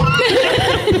relatable.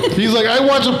 He's like, I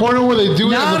watch a porno where they do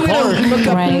it Now in I'm the park. gonna look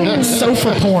up Right.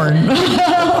 sofa porn.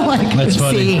 Like, That's see.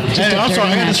 funny. Hey, I'm sorry,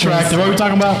 I got distracted. What are we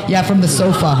talking about? Yeah, from the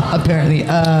sofa, apparently.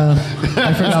 I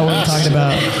forgot what we're talking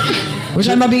about. We're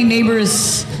talking about being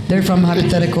neighbors. They're from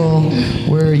hypothetical.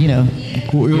 We're, Your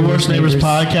Worst Neighbors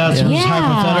podcast, which is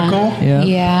hypothetical.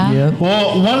 Yeah. Yep.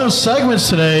 Well, one of the segments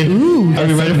today. Ooh, are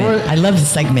you ready for it? I love the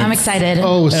segment. I'm excited.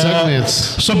 Oh, segments.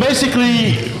 So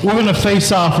basically, we're gonna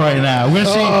face off right now. We're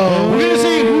gonna see. We're gonna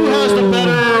see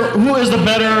who is the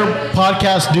better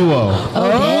podcast duo.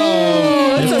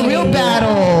 Oh, it's a real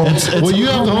battle. It's Well, you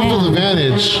have the home field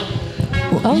advantage.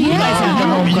 Oh you yeah.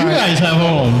 guys have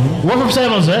home. We're from San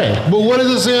Jose. But what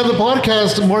does it say on the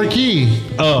podcast marquee?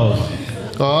 Oh,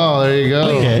 Oh, there you go.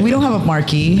 okay. We don't have a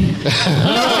marquee.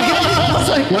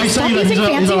 Well, he's saying that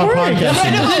using he's on our fancy words.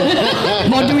 podcast.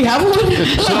 Well, do we have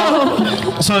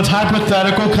one? So it's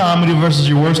hypothetical comedy versus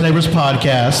Your Worst Neighbors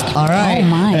podcast. All right. Oh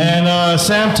my. And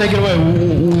Sam, take it away.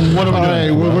 What are we All doing?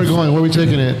 right, where we're going? Where are we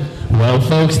taking it? Well,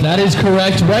 folks, that is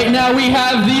correct. Right now we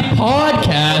have the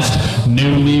podcast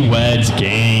Newlyweds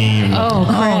Game. Oh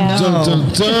crap. Dun, dun,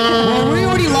 dun. Well, we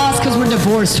already lost because we're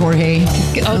divorced, Jorge.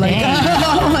 Oh,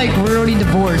 dang. Like, we're already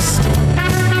divorced.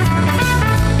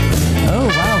 Oh,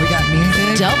 wow, we got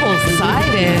music.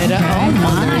 double-sided. Oh,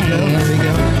 my. There we go.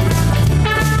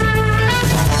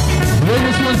 The way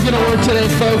this one's going to work today,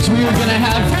 folks, we are going to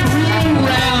have 3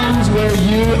 rounds where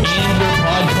you and your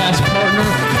podcast partner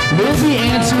will be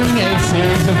answering a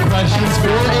series of questions for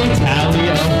a tally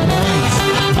of points.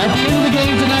 At the end of the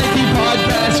game tonight, the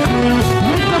podcast crew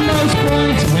with the most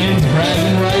points wins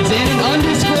bragging rights and an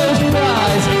undisclosed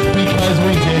prize because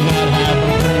we did not have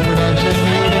a pre-production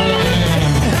meeting.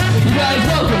 You guys,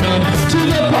 welcome in to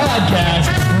the podcast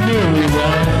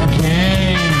Newlywed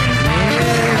Game.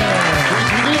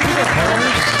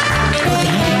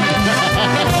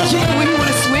 When you want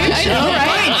to switch? I know,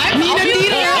 right? Me and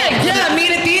Athena? Yeah, me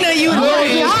and Athena, you and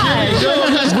Jorge.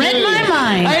 Read my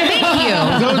mind. Thank you.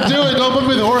 Don't do it. Don't put me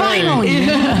with Jorge.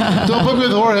 Don't put me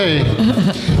with Jorge.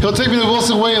 He'll take me the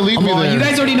Wilson way and leave me there. You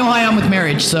guys already know how I am with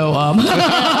marriage, so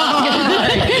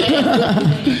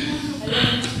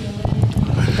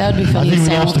That would be funny if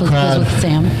Sam was with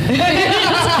Sam.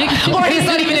 or he's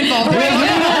not even involved.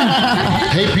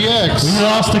 Hey, PX. We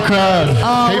lost the crowd.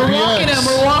 Hey, We're walking them.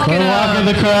 We're walking We're them. walking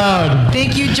the crowd.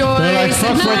 Thank you, Joyce. They're like,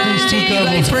 fuck these two Thank you couples.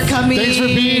 guys for coming. Thanks for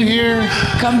being here.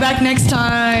 Come back next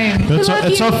time. It's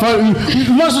so fun. We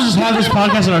must as well just have this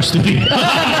podcast in our studio.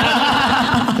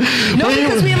 No,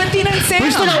 because we have Athena and Sam. We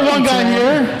still got one guy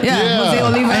here. Yeah, Jose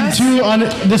Olivas. And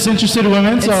 2 disinterested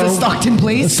women. It's So the Stockton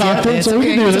place. Stockton, it's so we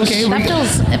okay, can do it's this.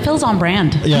 okay. It feels on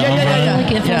brand. Yeah.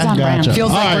 Like it feels on Gotcha. brand.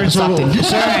 Feels like All we're in right, so Stockton.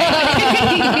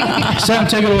 Sam,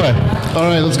 take it away. All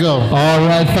right, let's go. All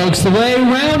right, folks, the way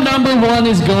round number 1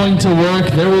 is going to work,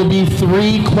 there will be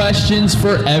 3 questions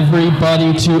for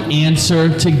everybody to answer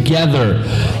together.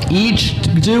 Each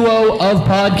duo of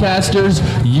podcasters,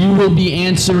 you will be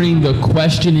answering the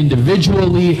question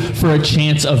individually for a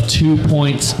chance of 2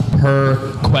 points per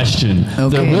question. Okay.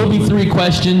 There will be 3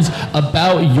 questions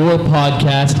about your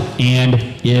podcast and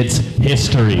its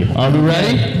history. Are we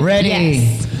ready? Ready.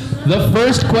 Yes. The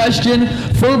first question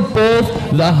for both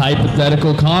the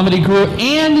Hypothetical Comedy crew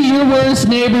and your Worst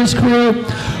Neighbors crew: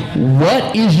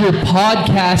 what is your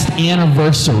podcast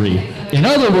anniversary? In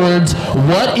other words,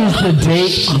 what is the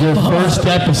date your first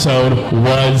episode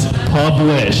was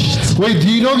published? Wait, do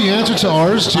you know the answer to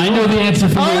ours, too? I know the answer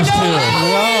for yours too.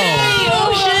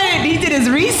 Oh, shit. He did his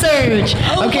research.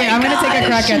 Okay, I'm going to take a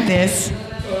crack at this.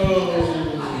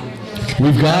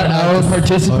 We've got our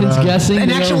participants guessing. An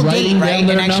They are actual date, writing right? down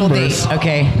their An actual numbers. date.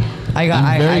 Okay. I got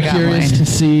I'm very curious mine. to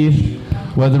see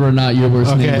whether or not your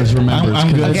Worst Neighbors remembers.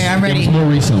 I'm good. Okay, I'm ready. It was more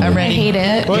recently. I'm I ready. hate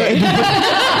it.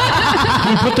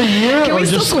 Can we put the year Can or we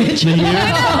still just switch? the year?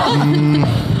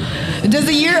 Does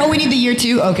the year? Oh, we need the year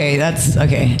too. Okay, that's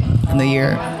okay. The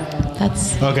year.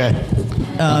 That's Okay.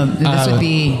 This would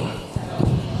be.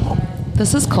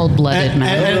 this is cold-blooded,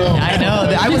 man. I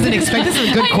know. I wasn't expecting. This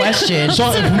is a good question.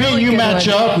 So if me and you match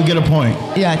up, we get a point.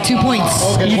 Yeah, 2 points.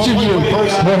 Each of you,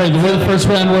 Jorge, the way the first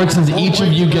round works is each of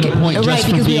you get a point Right, just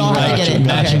for because we being all have to right. get it.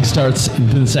 Matching Okay. starts in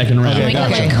the second round. Okay,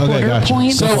 gotcha. Okay. Okay, Quarter gotcha.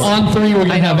 points. So on 3, we're going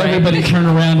to have right? everybody turn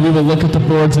around. We will look at the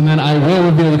boards, and then I will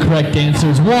reveal the correct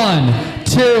answers. 1,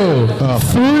 2,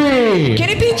 3. Can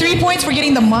it be 3 points for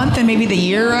getting the month and maybe the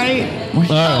year right?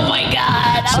 Oh my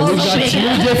God. So we've got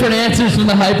 2 different answers from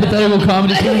the Hypothetical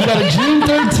Comedy Crew. We've got a June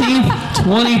 13th,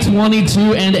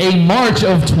 2022, and a March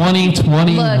of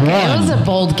 2021. Look, it was a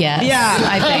bold guess. Yeah,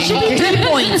 I it should think. be 3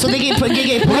 points, so they get points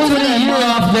We're for going to the year month.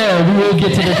 off there. We will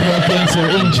get to the correct answer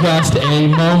in just a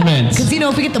moment. Because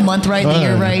if we get the month right, the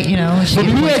year right, it For should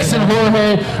get points PX for and that.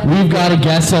 Jorge, we've got a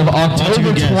guess of October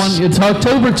good guess. 20. It's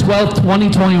October 12th,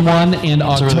 2021, and a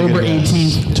really October good guess.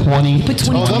 18th, 2022. Put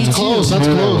Oh, that's 2022. close. That's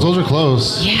close. Those are close.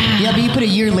 Yeah, but you put a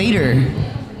year later.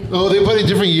 Oh, they put a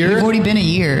different year? It's already been a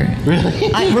year. We're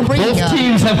breaking Both up.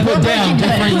 teams have put down breaking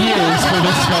different up. years for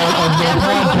the start of their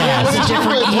podcast. It's a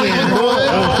different year.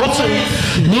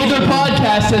 Neither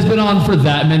podcast has been on for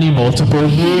that many multiple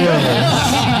years.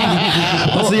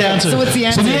 What's the answer? So what's the So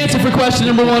answer? the answer for question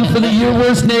number 1 for the Your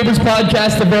Worst Neighbors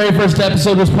podcast, the very first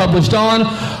episode was published on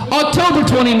October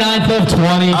 29th of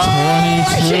 2022. I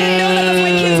should have known that was my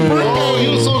kid's Oh, birthday.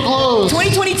 you were so close.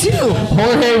 2022.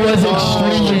 Jorge was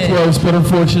extremely shit. close, but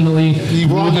unfortunately,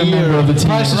 wrong neither year. member of the team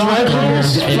Price is right,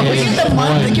 Can we get the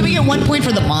month? Can we get 1 point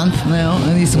for the month? No,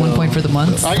 at least 1 point for the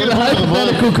month. I For get the a point for the month.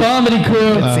 Hypothetical Comedy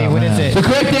Crew, Let's see, what is it? the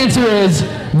correct answer is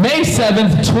May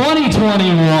 7th,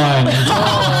 2021.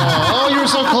 Oh, you were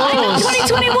so close.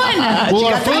 2021. Well,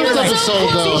 our first episode,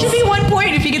 So though. it should be 1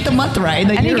 point if you get the month right,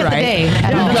 the I year didn't get the right. day.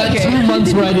 I don't We've know. got 2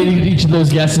 months right in each of those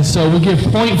guesses, so we'll give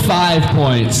 0.5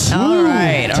 points All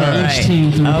right, all to right. each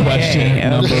team through Okay, question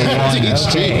number To 1. each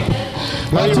team.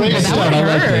 Right, That raise was it. I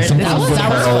like this. That I'm was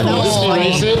comfortable. funny.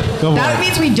 Raise it. That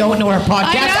means we don't know our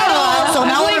podcast at all, so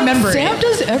now we remember it. Sam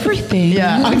does everything.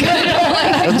 Yeah. Okay.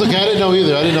 That's okay. I didn't know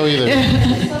either. I didn't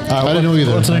know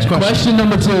either. What's the next question? Question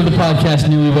number 2 of the podcast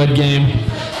Newlywed Game.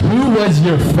 Who was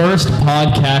your first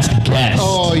podcast guest?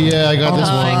 Oh, yeah, I got this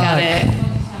one. I got it.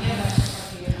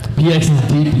 PX is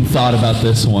deep in thought about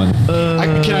this one.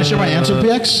 Can I share my answer,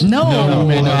 PX? No, you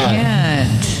may not. I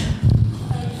can't.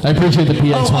 I appreciate that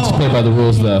PX wants to play by the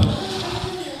rules, though.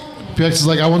 PX is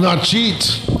like, I will not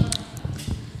cheat.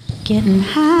 Getting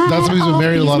high. That's why he's been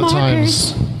married a lot of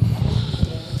times.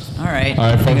 All right. All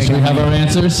right, folks, do we have our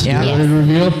answers? Yeah. You ready to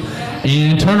reveal?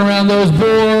 And turn around those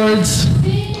boards.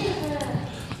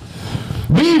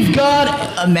 We've got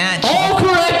A match. all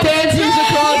correct answers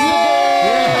across the board.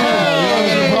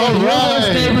 All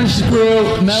right. Neighbors Screw,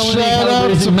 Melanie, Shout out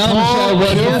to Michelle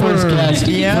was the Paul first Kilmer. guest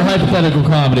Yeah. for hypothetical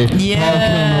comedy. Yeah. Paul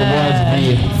Kilmer was the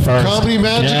first. Comedy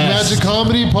Magic, guest. Magic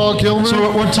Comedy, Paul Kilmer.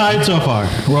 So we're tied so far.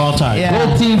 We're all tied. Yeah.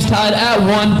 Both teams tied at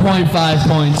 1.5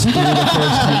 points through the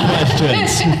first 2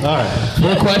 questions. All right.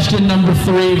 For question number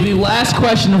 3, the last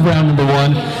question of round number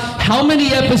 1. How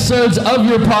many episodes of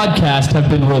your podcast have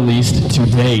been released to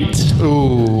date?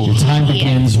 Ooh. Your time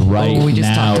begins right We just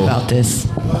now. talked about this.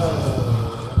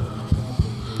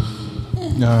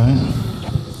 All right.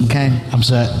 Okay. I'm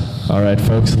set. All right,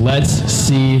 folks, let's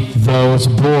see those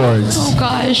boards. Oh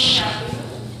gosh.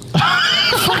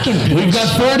 We've got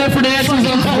 4 different answers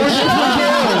on 4 different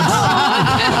boards.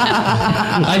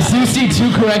 I do see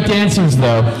 2 correct answers,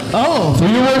 though. Oh. For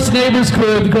your worst neighbors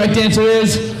crew, the correct answer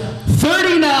is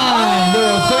 39. There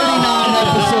are 39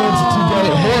 episodes to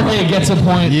date. Jorge gets a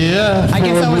point. Yeah. I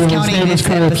guess I was counting this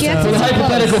episode. For the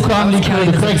hypothetical comedy crew,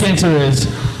 the correct answer is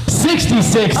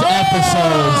 66 episodes.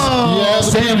 Yeah, the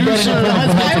Sam getting a point for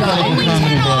hypothetical comedy there.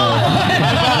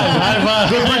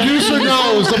 The producer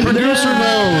knows. The producer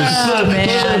knows. Oh,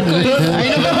 man.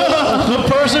 The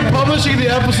person publishing the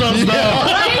episodes now.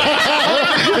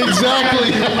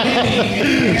 Exactly.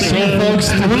 So, folks,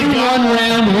 3-1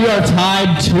 round. We are tied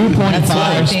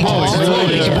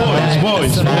 2.5.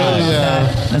 Boys.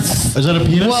 Yeah. Is that a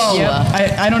penis? Whoa. Yep.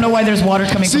 I don't know why there's water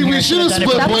coming See, from here. we should have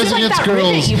split That boys was like against that girls.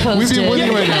 Reddit you We'd be posted.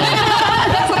 winning right now.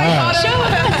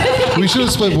 We should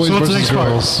have split boys So what's the versus next part?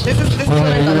 girls. This is what I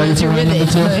thought. It's your rhythm.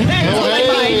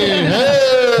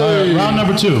 Hey. Round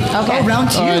number 2. Okay,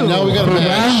 round 2. All right, now we got a For match.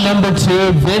 round number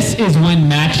 2, this is when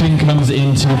matching comes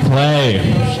into play.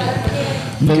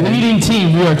 The leading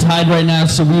team, we are tied right now,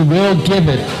 so we will give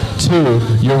it to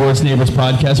Your Worst Neighbors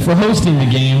podcast for hosting the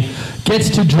game. Gets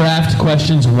to draft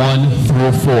questions 1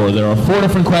 through 4. There are 4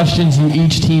 different questions.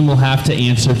 Each team will have to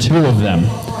answer 2 of them.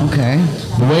 Okay.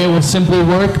 The way it will simply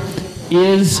work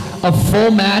is a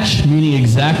full match, meaning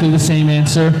exactly the same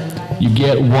answer. You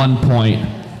get 1 point.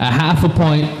 A half a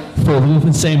point for within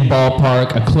the same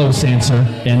ballpark, a close answer,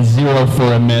 and 0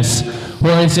 for a miss.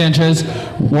 Jorge Sanchez,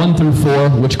 1 through 4,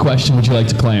 which question would you like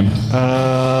to claim?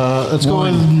 Let's go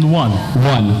with 1.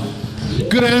 1.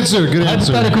 Good answer. Good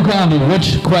answer. Hypothetical comedy,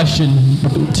 which question,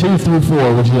 2 through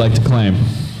 4, would you like to claim?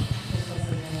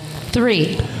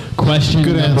 3. Question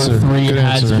Good number answer. 3 Good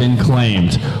has answer. been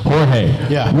claimed. Jorge,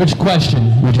 Yeah. which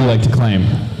question would you like to claim?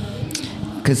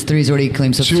 Because 3's already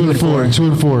claimed, so 2 and 4. 2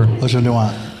 and 4. Which one do you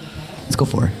want? Let's go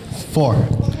 4. 4.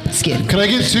 Skin. Can I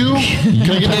get 2? Can I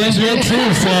get Can't get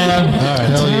 2, Sam.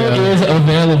 Hell 2 yeah. is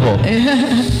available.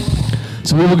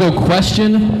 So we will go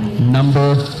question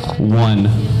number 1.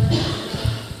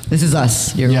 This is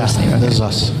us. Your Yeah, worst neighbor. this is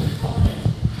us.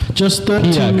 Just the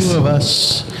PX. 2 of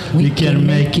us. We can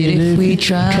make it if we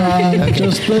try.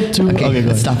 Just the 2. Okay, go let's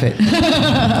ahead. stop it.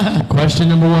 Question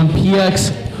number 1,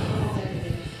 PX.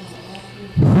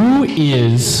 Who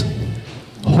is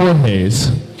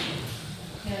Jorge's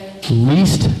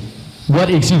what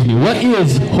is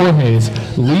Jorge's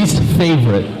least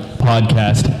favorite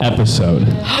podcast episode?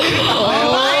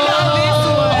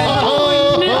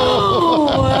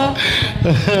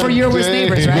 For your worst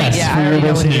neighbors, right? Yes, yeah, for I your already know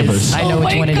worst what it is. neighbors. I know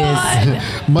which one it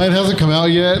is. Mine hasn't come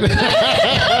out yet.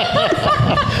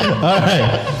 All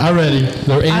right. I'm ready.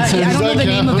 Their answers, I don't know the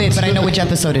name of it, but I know which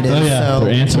episode it is. Oh, yeah. So.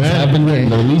 their answers have been written.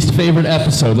 Their least favorite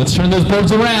episode. Let's turn those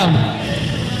boards around.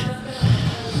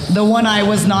 The one I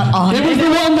was not on. It was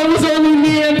the one that was only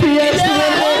me and PX.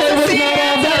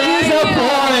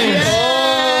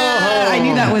 I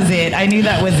knew that was it. I knew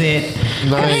that was it.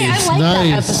 Hey, I like that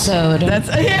episode. That's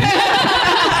Everybody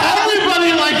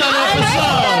liked that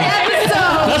episode.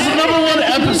 That's the number 1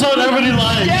 episode everybody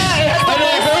likes. Yeah. And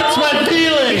it hurts my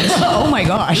feelings. Oh my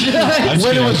gosh.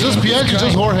 Wait, it was just PX or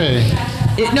just Jorge?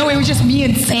 No, it was just me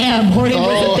and Sam. Jorge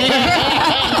wasn't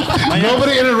there.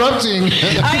 Nobody interrupting.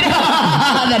 I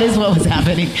know. That is what was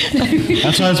happening.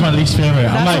 That's why it's my least favorite.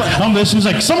 I'm listening.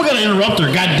 He's like, someone got to interrupt her.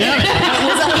 God damn it.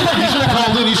 You should have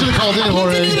called in. You should have called in, He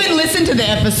Jorge. didn't even listen listened to the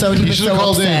episode. He was so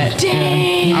upset.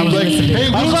 Dang. I'm like, hey,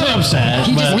 I was not upset.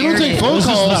 He just we don't take phone This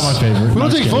is calls. not my favorite. We don't No,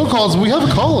 take I'm phone calls. We have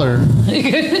a caller.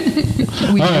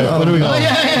 All right, what do we got?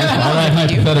 All right,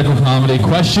 hypothetical comedy.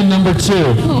 Question number 2.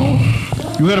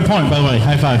 You got a point, by the way.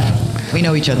 High five. We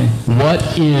know each other.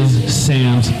 What is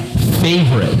Sam's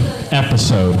favorite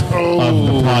episode of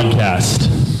the podcast?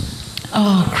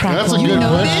 Oh, crap. That's a good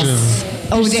question. This?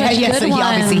 Oh, Such he has to, good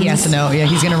obviously he has to know. Yeah,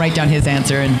 he's gonna write down his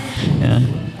answer and.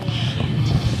 Yeah.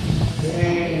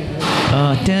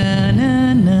 All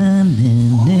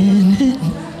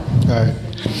right.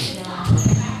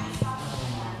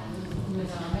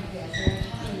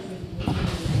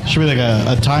 Should we like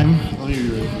a time?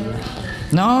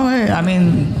 No, I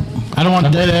mean, I don't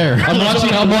want dead air.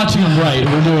 I'm watching him right.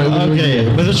 We're doing it.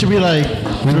 Okay, but this should be like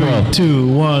 3, 2,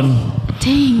 1.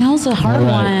 Dang, that was a hard All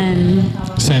right.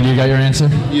 one. Sam, you got your answer?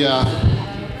 Yeah.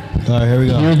 All right, here we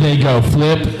go. Here they go.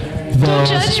 Flip those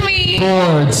judge me.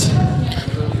 boards.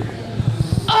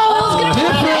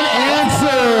 Different answer.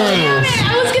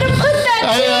 I was going to put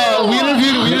that We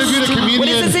interviewed a comedian What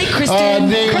does it say? Kristen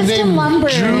named Lumber.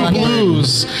 Drew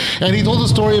Blues, and he told a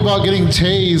story about getting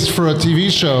tased for a TV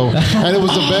show, and it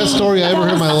was the best story I ever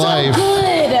heard in my life.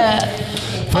 Good.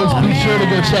 Folks, be sure to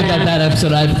go check out that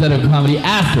episode of Hypothetical Comedy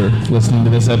after listening to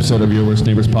this episode of Your Worst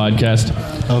Neighbors podcast.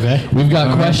 Okay. We've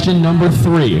got question number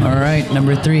 3. all right,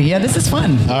 number 3. Yeah, this is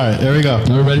fun. All right, there we go. Are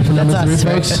we ready for number 3, That's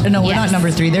us, folks? right? No, we're not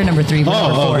number 3. They're number 3. We're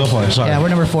number 4. go for it. Sorry. Yeah, we're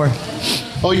number 4.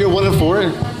 Oh, you're 1 and 4.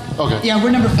 Okay. Yeah,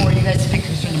 we're number 4. You guys pick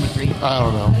who's number 3. I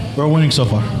don't know. We're winning so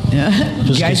far. Yeah.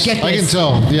 You guys kiss. get I can this.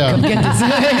 tell. Yeah. Get this.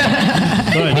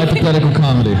 Hypothetical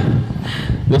comedy.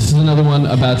 This is another one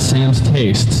about Sam's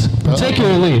tastes.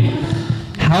 Particularly,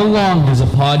 how long does a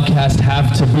podcast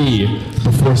have to be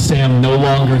before Sam no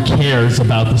longer cares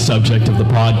about the subject of the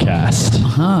podcast?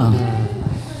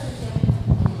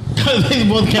 They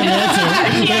both can't answer.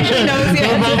 She knows the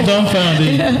They're answer. both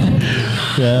dumbfounded.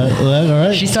 Yeah, well, all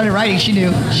right. She started writing. She knew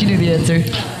the answer.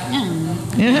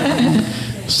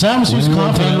 Sam seems When we're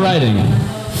done confident. writing,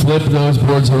 flip those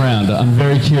boards around. I'm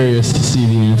very curious to see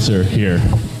the answer here.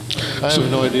 I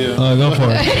have no idea. Go for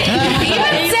it.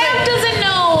 Even Sam doesn't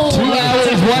know. 2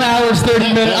 hours, 1 hour,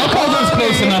 30 minutes. I'll call those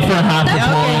close enough for a half a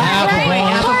point. Half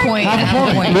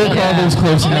a point. We'll call those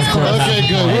close enough for a half a Okay,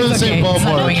 good. We're in the same It's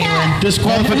not going ballpark. anywhere.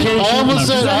 Disqualification.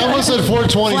 I almost said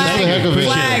 420 just for the heck of it.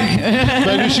 Flag. But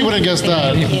I knew she wouldn't guess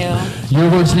that. Your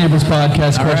Worst Neighbors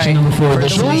podcast, All question right. number 4. For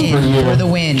This the one's for win. you. For the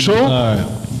win. All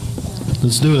right.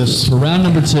 Let's do this. For round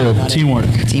number 2. Teamwork.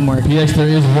 Teamwork. PX, there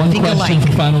is one Think question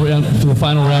alike. for the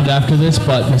final round after this,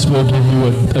 but this will give you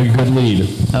a good lead.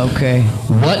 Okay.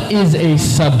 What is a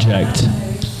subject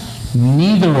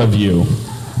neither of you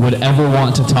would ever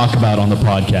want to talk about on the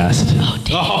podcast?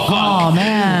 Oh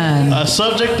man. A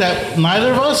subject that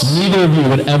neither of us. Neither of you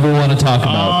would ever want to talk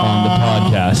about on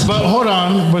the podcast. But hold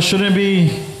on. But shouldn't it be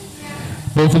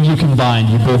Both of you combined,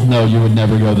 you both know you would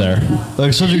never go there.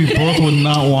 like something we both would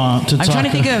not want to I'm talk trying to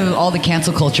think of all the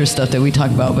cancel culture stuff that we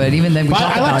talk about, but even then we But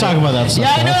talk I about like talking about that stuff.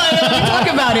 Yeah, I know. We talk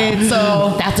about it,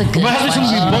 so That's a good But it has to be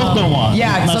something question. we both don't want.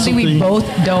 yeah, Not something we both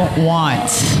don't want.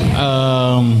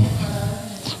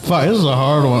 Fuck, this is a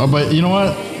hard one. But you know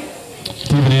what?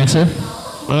 Do you have an answer?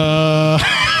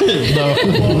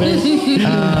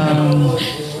 No.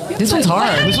 This one's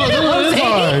hard. This one is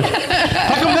hard.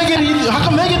 How come they get easy? How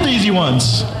come they get the easy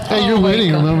ones? Hey, you're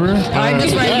winning, remember? I'm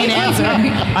just writing an answer.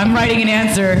 I'm writing an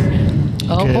answer,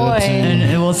 Oh Okay, boy. let's see.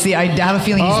 and we'll see. I have a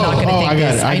feeling he's not going to oh, think I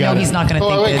got this. it, I I know got he's it. not going to Oh,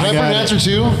 think wait, can I this. put an answer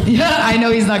too? Yeah, I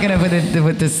know he's not going to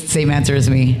with the same answer as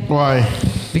me Why?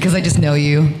 because I just know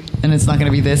you, and it's not going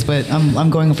to be this. But I'm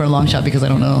going for a long shot because I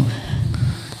don't know.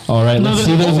 All right, let's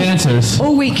see those answers.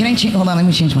 Oh wait, can I change? Hold on, let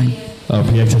me change mine. Oh,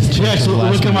 PX has changed Yeah, his so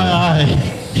last look at my one.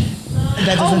 eye.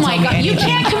 That Oh doesn't my tell me god, you anything.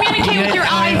 can't communicate with your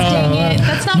eyes, dang it.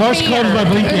 That's not Marsh fair. comes by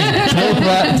blinking.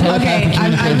 Okay,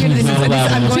 I'm going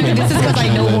to. This is because I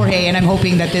know Jorge, and I'm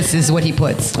hoping that this is what he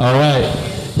puts. All right,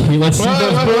 let's see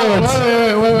those boards.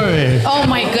 Wait. Oh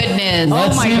my goodness.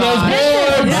 Let's my see those God.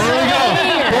 boards. Here we go.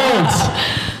 Boards.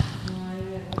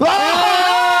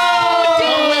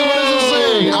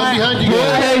 I'm behind you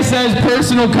guys. Jorge says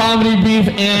personal comedy beef,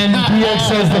 and PX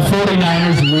says the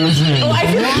 49ers losing. I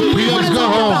feel like he PX, would go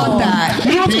talk home. about that.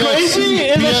 You know what's crazy?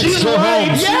 Is that PX, she's go right.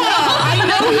 home. Yeah, I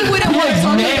know he wouldn't want to PX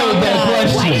talk nailed about that that.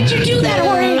 question. Why did you do that,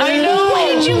 Jorge? I know. Why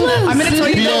did you lose? I'm going to tell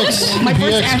you. PX, My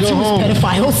first PX, answer go was home.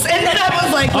 pedophiles, and then I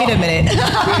was like, wait a minute.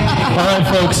 All right,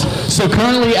 folks. So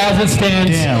currently, as it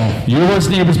stands, Your Worst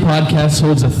Neighbors podcast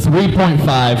holds a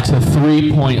 3.5 to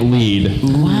 3-point lead.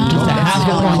 Wow. Just a half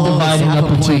a point dividing up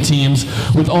the two teams,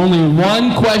 with only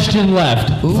one question left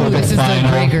for the this is the final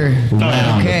breaker.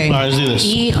 round. Okay. All right, let's do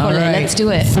this. All right, let's do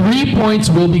it. 3 points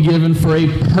will be given for a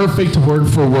perfect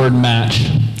word-for-word match.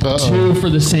 Uh-oh. 2 for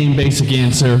the same basic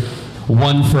answer.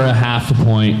 1 for a half a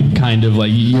point, kind of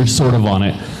like you're sort of on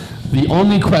it. The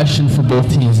only question for both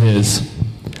teams is,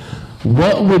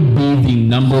 what would be the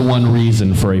number one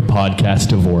reason for a podcast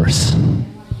divorce?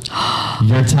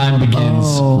 Your time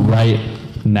begins right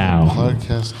now.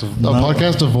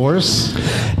 Podcast divorce?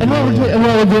 And while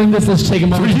we're doing this, let's take a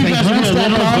moment to thank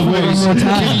Groundstack off one more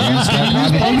time.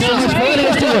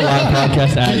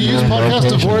 Can you use podcast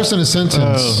divorce in a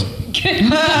sentence?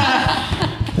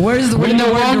 Where's the We word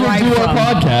no longer derived do our from?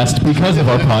 podcast because of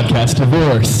our podcast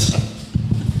divorce.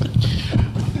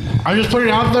 I'm just putting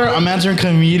it out there. I'm answering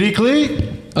comedically.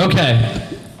 Okay.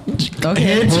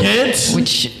 Okay. Hits.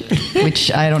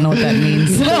 Which I don't know what that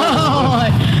means.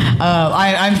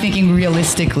 I'm thinking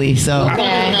realistically. So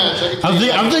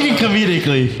I'm thinking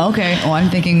comedically. okay. Oh, I'm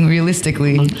thinking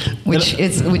realistically. Which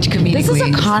comedically? This is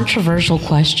a controversial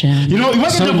question. You know, we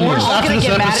might get divorced We're all after gonna this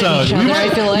get mad at episode. each We other, I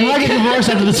feel might like. get divorced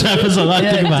after this episode. I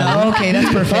think about it. Okay,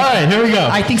 that's perfect. All right, here we go.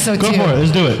 I think so Go too. for it.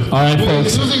 Let's do it. All right, Is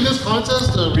folks. losing this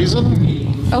contest a reason?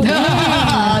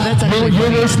 That's actually Your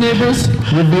Worst Neighbors,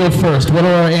 reveal first. What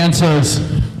are our answers?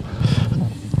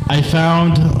 I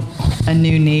found. a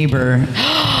new neighbor.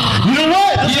 You know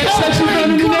what? Yes, actually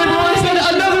found a new neighbor.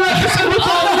 Another episode with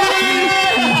Halloween.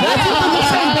 That's the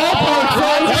same ballpark,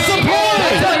 folks. That's a point.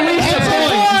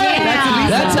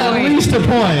 That's at least a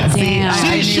point.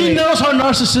 Damn. She knows how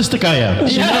narcissistic I am.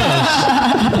 She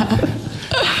knows.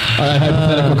 All right,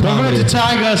 hypothetical Don't forget to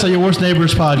comedy. tag us on Your Worst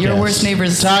Neighbors podcast. Your Worst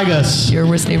Neighbors. Tag us. Your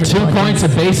Worst Neighbor. 2 points, a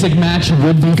basic match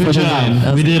would be for Good the job.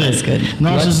 win. We did That's it. good.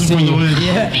 Narcissism for the win.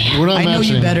 Yeah. We're not I know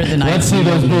you matching. better than I Let's do. see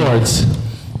those boards.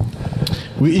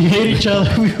 We hate each other.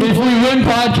 If we win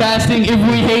podcasting, if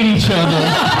we hate each other.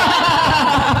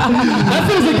 That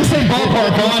feels like the same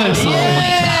ballpark, honestly.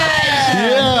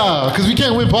 Yeah, because we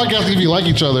can't win podcasting if you like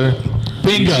each other.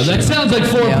 Bingo. That sounds like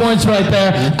 4 points right there.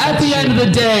 At the end of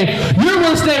the day, Your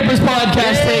Worst Neighbors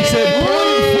podcast takes it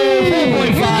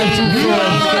 4.5 to 4.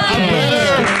 A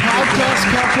better podcast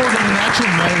couple than an actual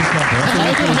married couple. That's what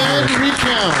I think. And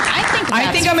recount. I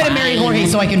think I'm going to marry Jorge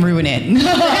so I can ruin it.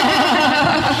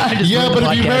 Yeah, but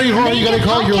if you marry Jorge, you got to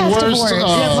call it your Podcast worst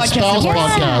divorce. spouse Yeah.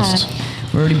 podcast.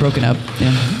 We're already broken up.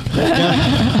 Yeah.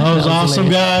 That was awesome,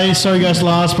 guys. Sorry you guys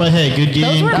lost, but hey, good game.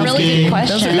 Those were good really game. good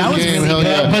questions. That was Game, really hell good.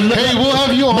 yeah. But Hey, we'll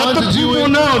have you Let on the to do people it.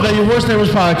 know that Your Worst Neighbors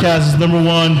podcast is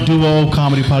 #1 duo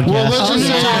comedy podcast. Well,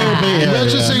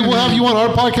 let's just say, we'll have you on our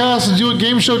podcast and do a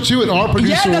game show too, and our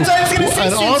producer, Yeah, that's what I was gonna say,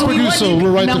 and since our we producer went-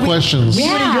 will write now the we- questions.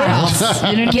 Yeah.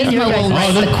 Give me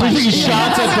Oh, they're taking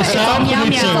shots at the sound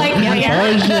producer.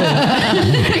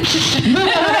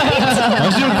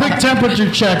 Let's do a quick temperature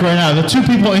check right now. The 2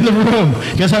 people in the room.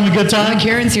 You guys having a good time?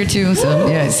 Karen's here too, so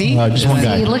yeah. See? Just one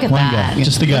guy. See, look at One that. guy.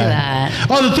 Just the Look guy. at that.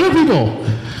 Oh, the 3 people.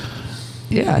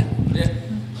 Yeah.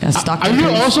 Stockton Are you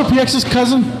Place. also PX's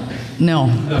cousin? No.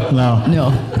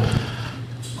 No.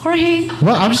 Jorge.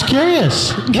 Well, I'm just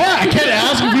curious. Yeah, I can't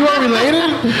ask if you are related.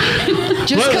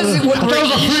 Just because That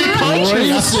was a free question.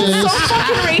 Racist.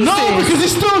 fucking racist. No, because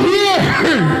he's still here.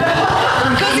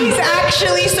 Because he's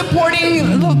actually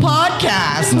supporting the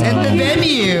podcast and the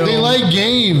venue. They like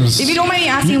games. If you don't mind me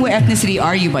asking, what ethnicity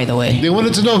are you, by the way? They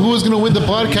wanted to know who was going to win the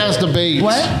podcast debate.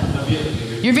 What?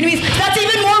 You're Vietnamese. That's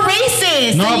even more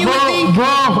racist. No, than you would think.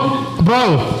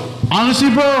 bro. Honestly,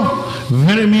 bro,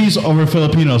 Vietnamese over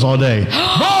Filipinos all day.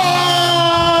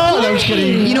 I'm just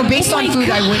kidding. You know, based on food,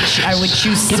 I would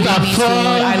choose Vietnamese food.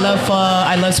 I love pho.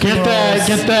 I love spring rolls.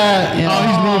 Get that. Yeah. Oh,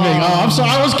 he's moving. Oh, I'm sorry.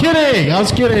 I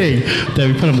was kidding. Dave,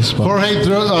 we put him in the spot. Jorge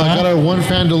got our one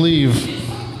fan to leave.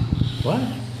 What?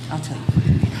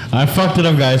 I fucked it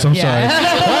up, guys. I'm sorry. All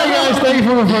right, guys. Thank you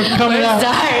for coming out.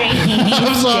 Sorry.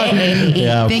 I'm sorry.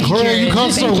 Yeah. Thank you, Jorge, Karen. you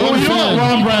cost our Thank you. one You know what? fan. We're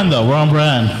on brand, though. We're on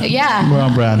brand. Yeah. We're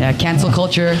on brand. Yeah, cancel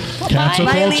culture. Cancel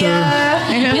Bye, culture. Leah.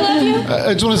 We love you.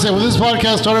 I just want to say, when this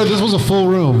podcast started, this was a full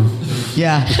room.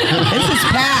 Yeah. This is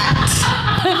packed.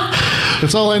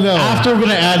 That's all I know. After we're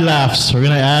gonna add laughs. We're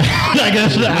gonna add. I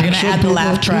guess We're going to add the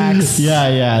laugh tracks.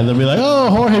 Yeah. They'll be like, "Oh,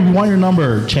 Jorge, we want your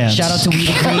number." Chance. Shout out to We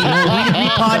Degree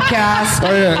Podcast.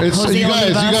 Oh yeah, it's Jose you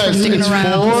guys. Olivas for sticking It's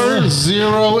around.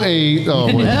 408. Oh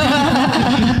wait.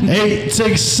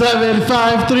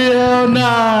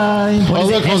 8675309. Oh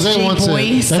look, Jose wants Boy,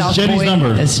 it. South Jenny's Boy.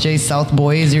 number. SJ South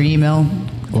Boy is your email.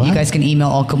 What? You guys can email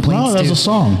all complaints. No, that's a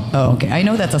song. Oh, okay. I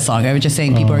know that's a song. I was just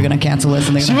saying people are gonna cancel us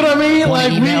and they're See what I mean?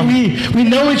 Like we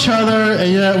know each other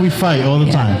and yet we fight all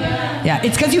the time. Yeah,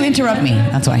 it's because you interrupt me.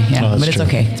 That's why. Yeah, but it's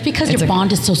okay. It's because your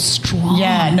bond is so strong.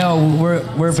 Yeah, no,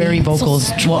 we're very vocal.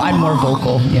 So I'm more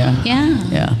vocal. Yeah.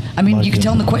 Yeah. I mean, you can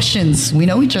tell in the questions. We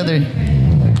know each other.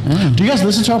 Do you guys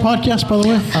listen to our podcast, by the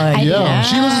way? Yeah.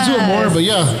 She listens to it more, but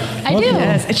yeah. I do.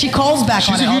 Yes. And she calls back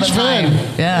She's on it a all the huge time.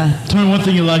 fan. Yeah. Tell me one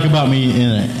thing you like about me in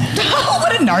it.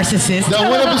 What a narcissist. That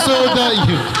one episode that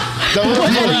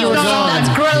you were gone. That's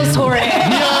gross, Jorge.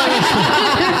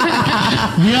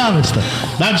 Be honest.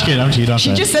 No, I'm just kidding. I'm cheating.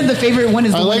 She just said the favorite one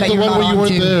is the I one like that the you're one not where you on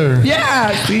weren't too. there.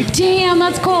 Yeah. See? Damn,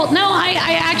 that's cool. No, I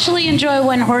actually enjoy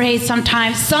when Jorge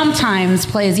sometimes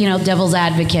plays, devil's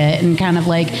advocate and kind of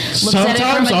like looks at it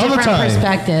from a different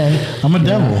perspective. I'm a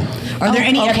devil. Are there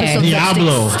any episodes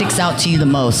Diablo. that sticks out to you the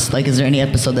most? Like, is there any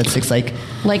episode that sticks like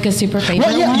a super favorite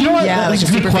Well, yeah, one? you know what? Yeah, That's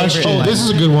like a a good super question. favorite. Oh, this is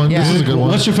a good one. Yeah. This is a good one.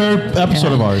 What's your favorite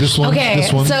episode of ours? This one. Okay,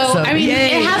 This one. so I mean,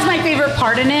 it has my favorite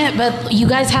part in it, but you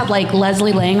guys had like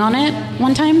Leslie Lang on it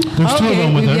one time. There's two of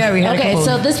them with her. Yeah, we had a Okay, couple.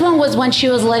 so this one was when she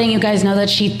was letting you guys know that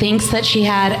she thinks that she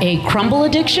had a crumble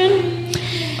addiction.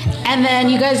 And then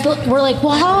you guys were like,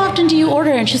 well, how often do you order?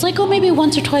 And she's like, oh, maybe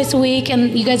once or twice a week.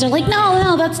 And you guys are like,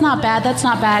 no, that's not bad. That's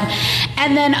not bad.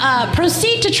 And then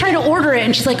proceed to try to order it.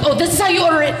 And she's like, oh, this is how you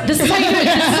order it. This is how you do it.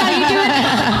 This is how you do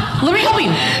it. Let me help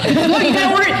you. No, you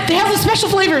gotta order it. They have the special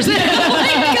flavors. I'm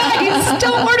like, guys,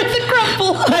 don't order the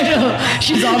crumble. I know.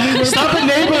 She's on me. Stop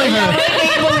enabling her.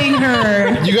 Enabling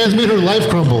her. You guys made her life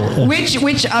crumble. Which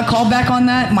call back on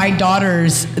that? My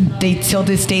daughters, they till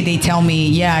this day they tell me,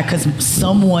 yeah, because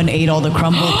someone ate all the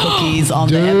crumble cookies on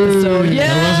the episode. Yeah,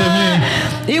 That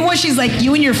wasn't me. It was. She's like,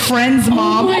 you and your friends,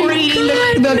 mom, were eating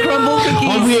the crumble cookies.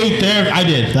 Oh, we ate there. I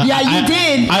did. Yeah, you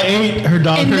did. I ate her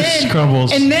daughter's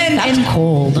crumbles. And then That's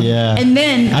cold. Yeah. And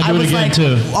then I do it was again, like,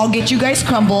 too. I'll get you guys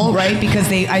crumble, right? Because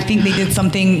I think they did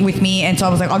something with me, and so I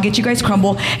was like, I'll get you guys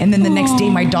crumble. And then the next day,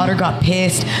 my daughter got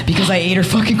pissed because I ate her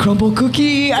fucking crumble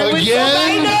cookie. I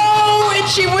know, and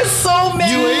she was so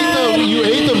mad. You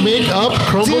ate the make-up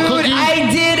crumble cookie? Dude, I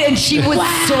did, and she was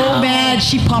so mad.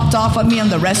 She popped off at me on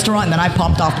the restaurant, and then I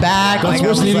popped off back. That's I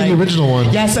worse was than eating the original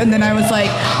one. Yes, and then I was like,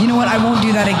 you know what? I won't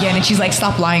do that again. And she's like,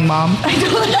 stop lying, mom.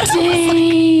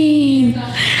 Dang.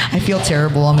 I feel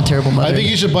terrible. I'm a terrible mother. I think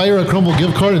you should buy her a crumble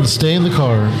gift card and stay in the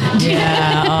car.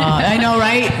 Yeah, I know,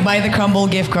 right? Buy the crumble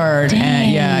gift card.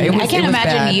 Yeah, it was. I can't it was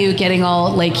imagine bad. you getting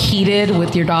all like heated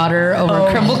with your daughter over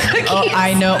crumble cookies. Oh,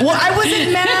 I know. Well, I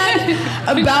wasn't mad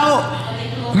about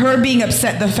her being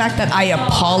upset. The fact that I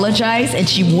apologized and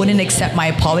she wouldn't accept my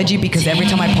apology because every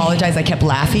time I apologized, I kept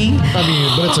laughing. I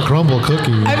mean, but it's a crumble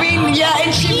cookie. I mean, yeah,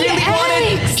 and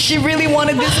she really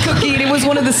wanted this cookie, and it was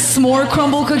one of the s'more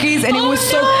crumble cookies, and it was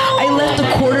so. I left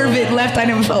a quarter of it left. I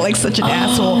never felt like such an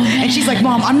asshole. And she's like,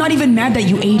 Mom, I'm not even mad that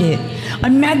you ate it.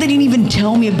 I'm mad they didn't even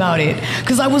tell me about it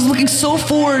because I was looking so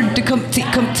forward to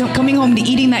coming home to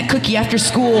eating that cookie after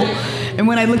school. And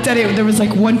when I looked at it, there was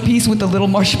like one piece with a little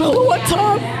marshmallow on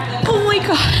top. Oh my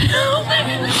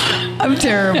God. I'm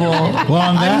terrible. Well,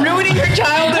 I'm ruining her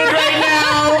childhood right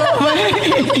now.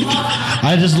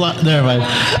 I just there, right.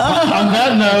 On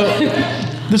that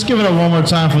note, let's give it up one more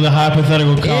time for the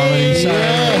hypothetical comedy.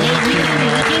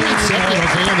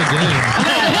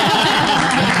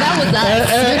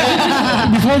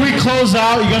 Before we close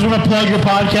out, you guys want to plug your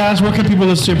podcast? Where can people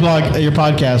listen to your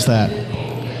podcast at?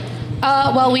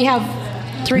 Well, we have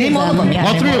three Name of them. all of them. Yeah,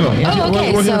 All three of them. Oh,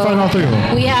 okay. We're here to find all three of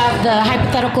them. We have the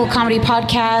Hypothetical Comedy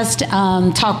Podcast,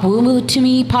 Talk Woo Woo to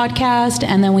Me podcast,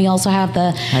 and then we also have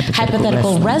the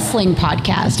Hypothetical Wrestling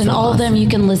podcast. And all of them you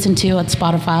can listen to at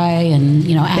Spotify and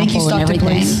Apple and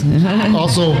everything.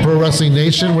 Also, Pro Wrestling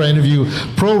Nation, where I interview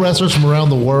pro wrestlers from around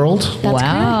the world. That's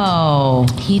Wow.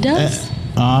 correct. He does.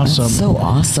 Awesome. That's so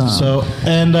awesome. So,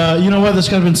 and you know what? This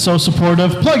guy's been so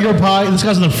supportive. Plug your pie. This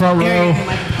guy's in the front row.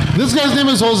 This guy's name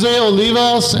is Jose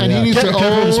Olivas, and he needs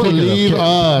to leave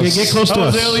us. Get close to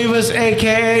us. Jose Olivas,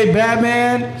 a.k.a.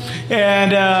 Batman,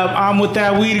 and I'm with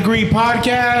that We Degree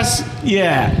podcast.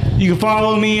 Yeah, you can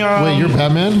follow me on... Wait, you're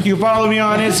Batman? You can follow me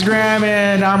on Instagram,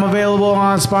 and I'm available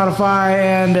on Spotify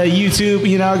and YouTube.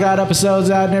 I got episodes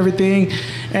out and everything.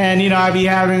 And, I be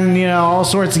having, all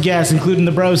sorts of guests, including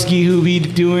the Broski, who be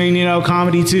doing,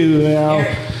 comedy too.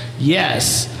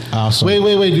 Yes. Awesome. Wait.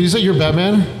 Did you say you're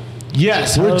Batman?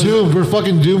 Yes. We're doomed. We're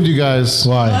fucking doomed, you guys.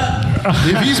 Why?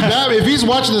 If he's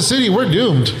watching the city, we're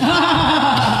doomed.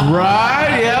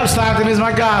 Right? Yep. Stockton is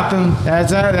my Gotham.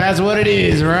 That's what it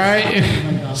is, right?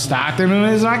 Stockton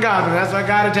is my godfather. That's why I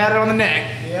got it tatted on the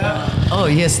neck. Yeah. Oh,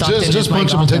 yes, Stockton. Just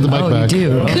punch him and take the mic back. You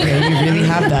do. Okay, you really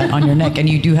have that on your neck, and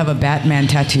you do have a Batman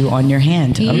tattoo on your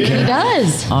hand. He Okay.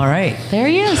 does. All right. There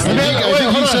he is.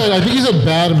 I think he's a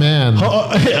bad man.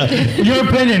 Your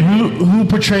opinion, who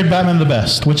portrayed Batman the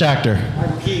best? Which actor?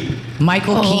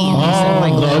 Michael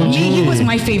Keaton. He was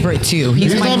my favorite too.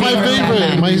 He's not my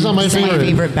favorite. He's not my favorite. My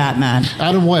favorite Batman.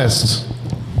 Adam West.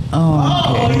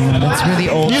 Oh, okay. That's really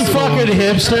old. You fucking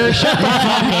hipster. Shut the fuck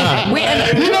up. Wait,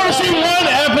 You never seen one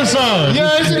episode. Yeah,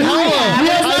 I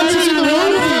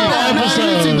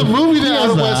seen the movie that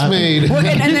Adam West made. Well,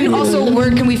 and then also, where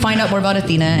can we find out more about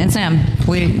Athena and Sam?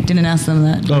 We didn't ask them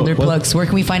that. Their plugs. Where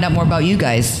can we find out more about you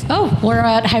guys? Oh, we're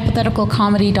at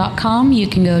hypotheticalcomedy.com. You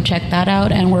can go check that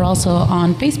out. And we're also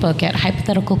on Facebook at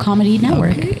Hypothetical Comedy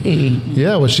Network. Okay.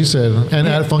 Yeah, what she said. And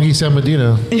at Funky Sam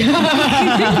Medina.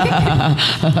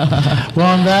 Well,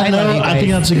 on that note, I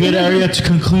think that's a good area to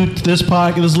conclude this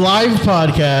live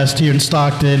podcast here in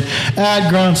Stockton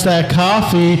at Groundstack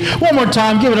Coffee. One more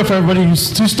time, give it up for everybody who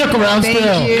stuck around still.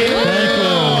 Thank you.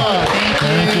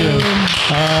 Thank you.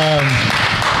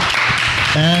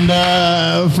 And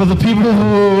for the people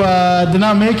who did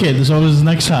not make it, so it was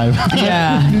next time.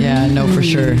 Yeah, no, for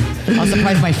sure. I was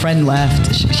surprised my friend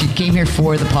left. She came here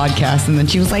for the podcast, and then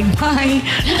she was like, bye.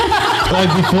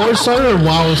 Like before it started or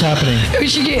while it was happening?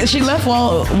 She left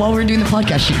while we were doing the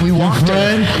podcast. We walked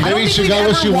her. Maybe she got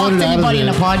what she wanted out of anybody it. in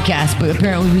a podcast, but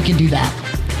apparently we can do that.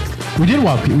 We did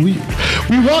walk. We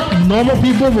walk normal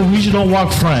people, but we just don't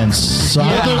walk friends. So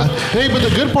Hey, but the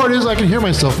good part is I can hear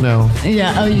myself now.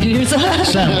 Yeah. Oh, you can hear yourself?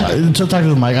 Sam, talk to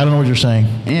the mic. I don't know what you're saying.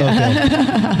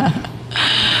 Yeah. Okay.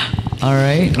 All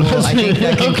right. Well, I think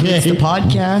that concludes the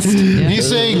podcast. Yeah. He's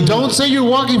saying, don't say you're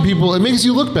walking people. It makes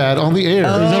you look bad on the air. Is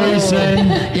that what he's saying?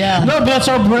 Yeah. No, but that's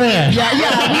our brand. Yeah. We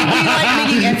like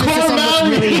making emphasis on what's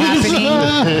really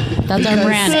happening. That's our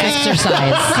brand,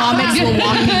 exercise. Comics will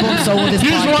walk people, so will this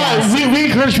Here's podcast. why we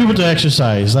encourage people to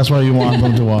exercise. That's why you want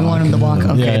them to walk. We want them to walk.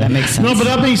 Okay, that makes sense. No, but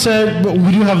that being said,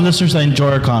 we do have listeners that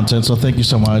enjoy our content, so thank you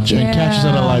so much. And catch us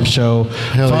at a live show.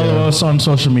 Follow us on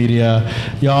social media.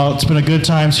 Y'all, it's been a good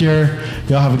times here.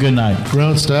 Y'all have a good night.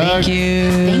 Groundstack. Thank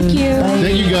you. Thank you.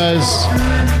 Thank you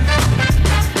guys.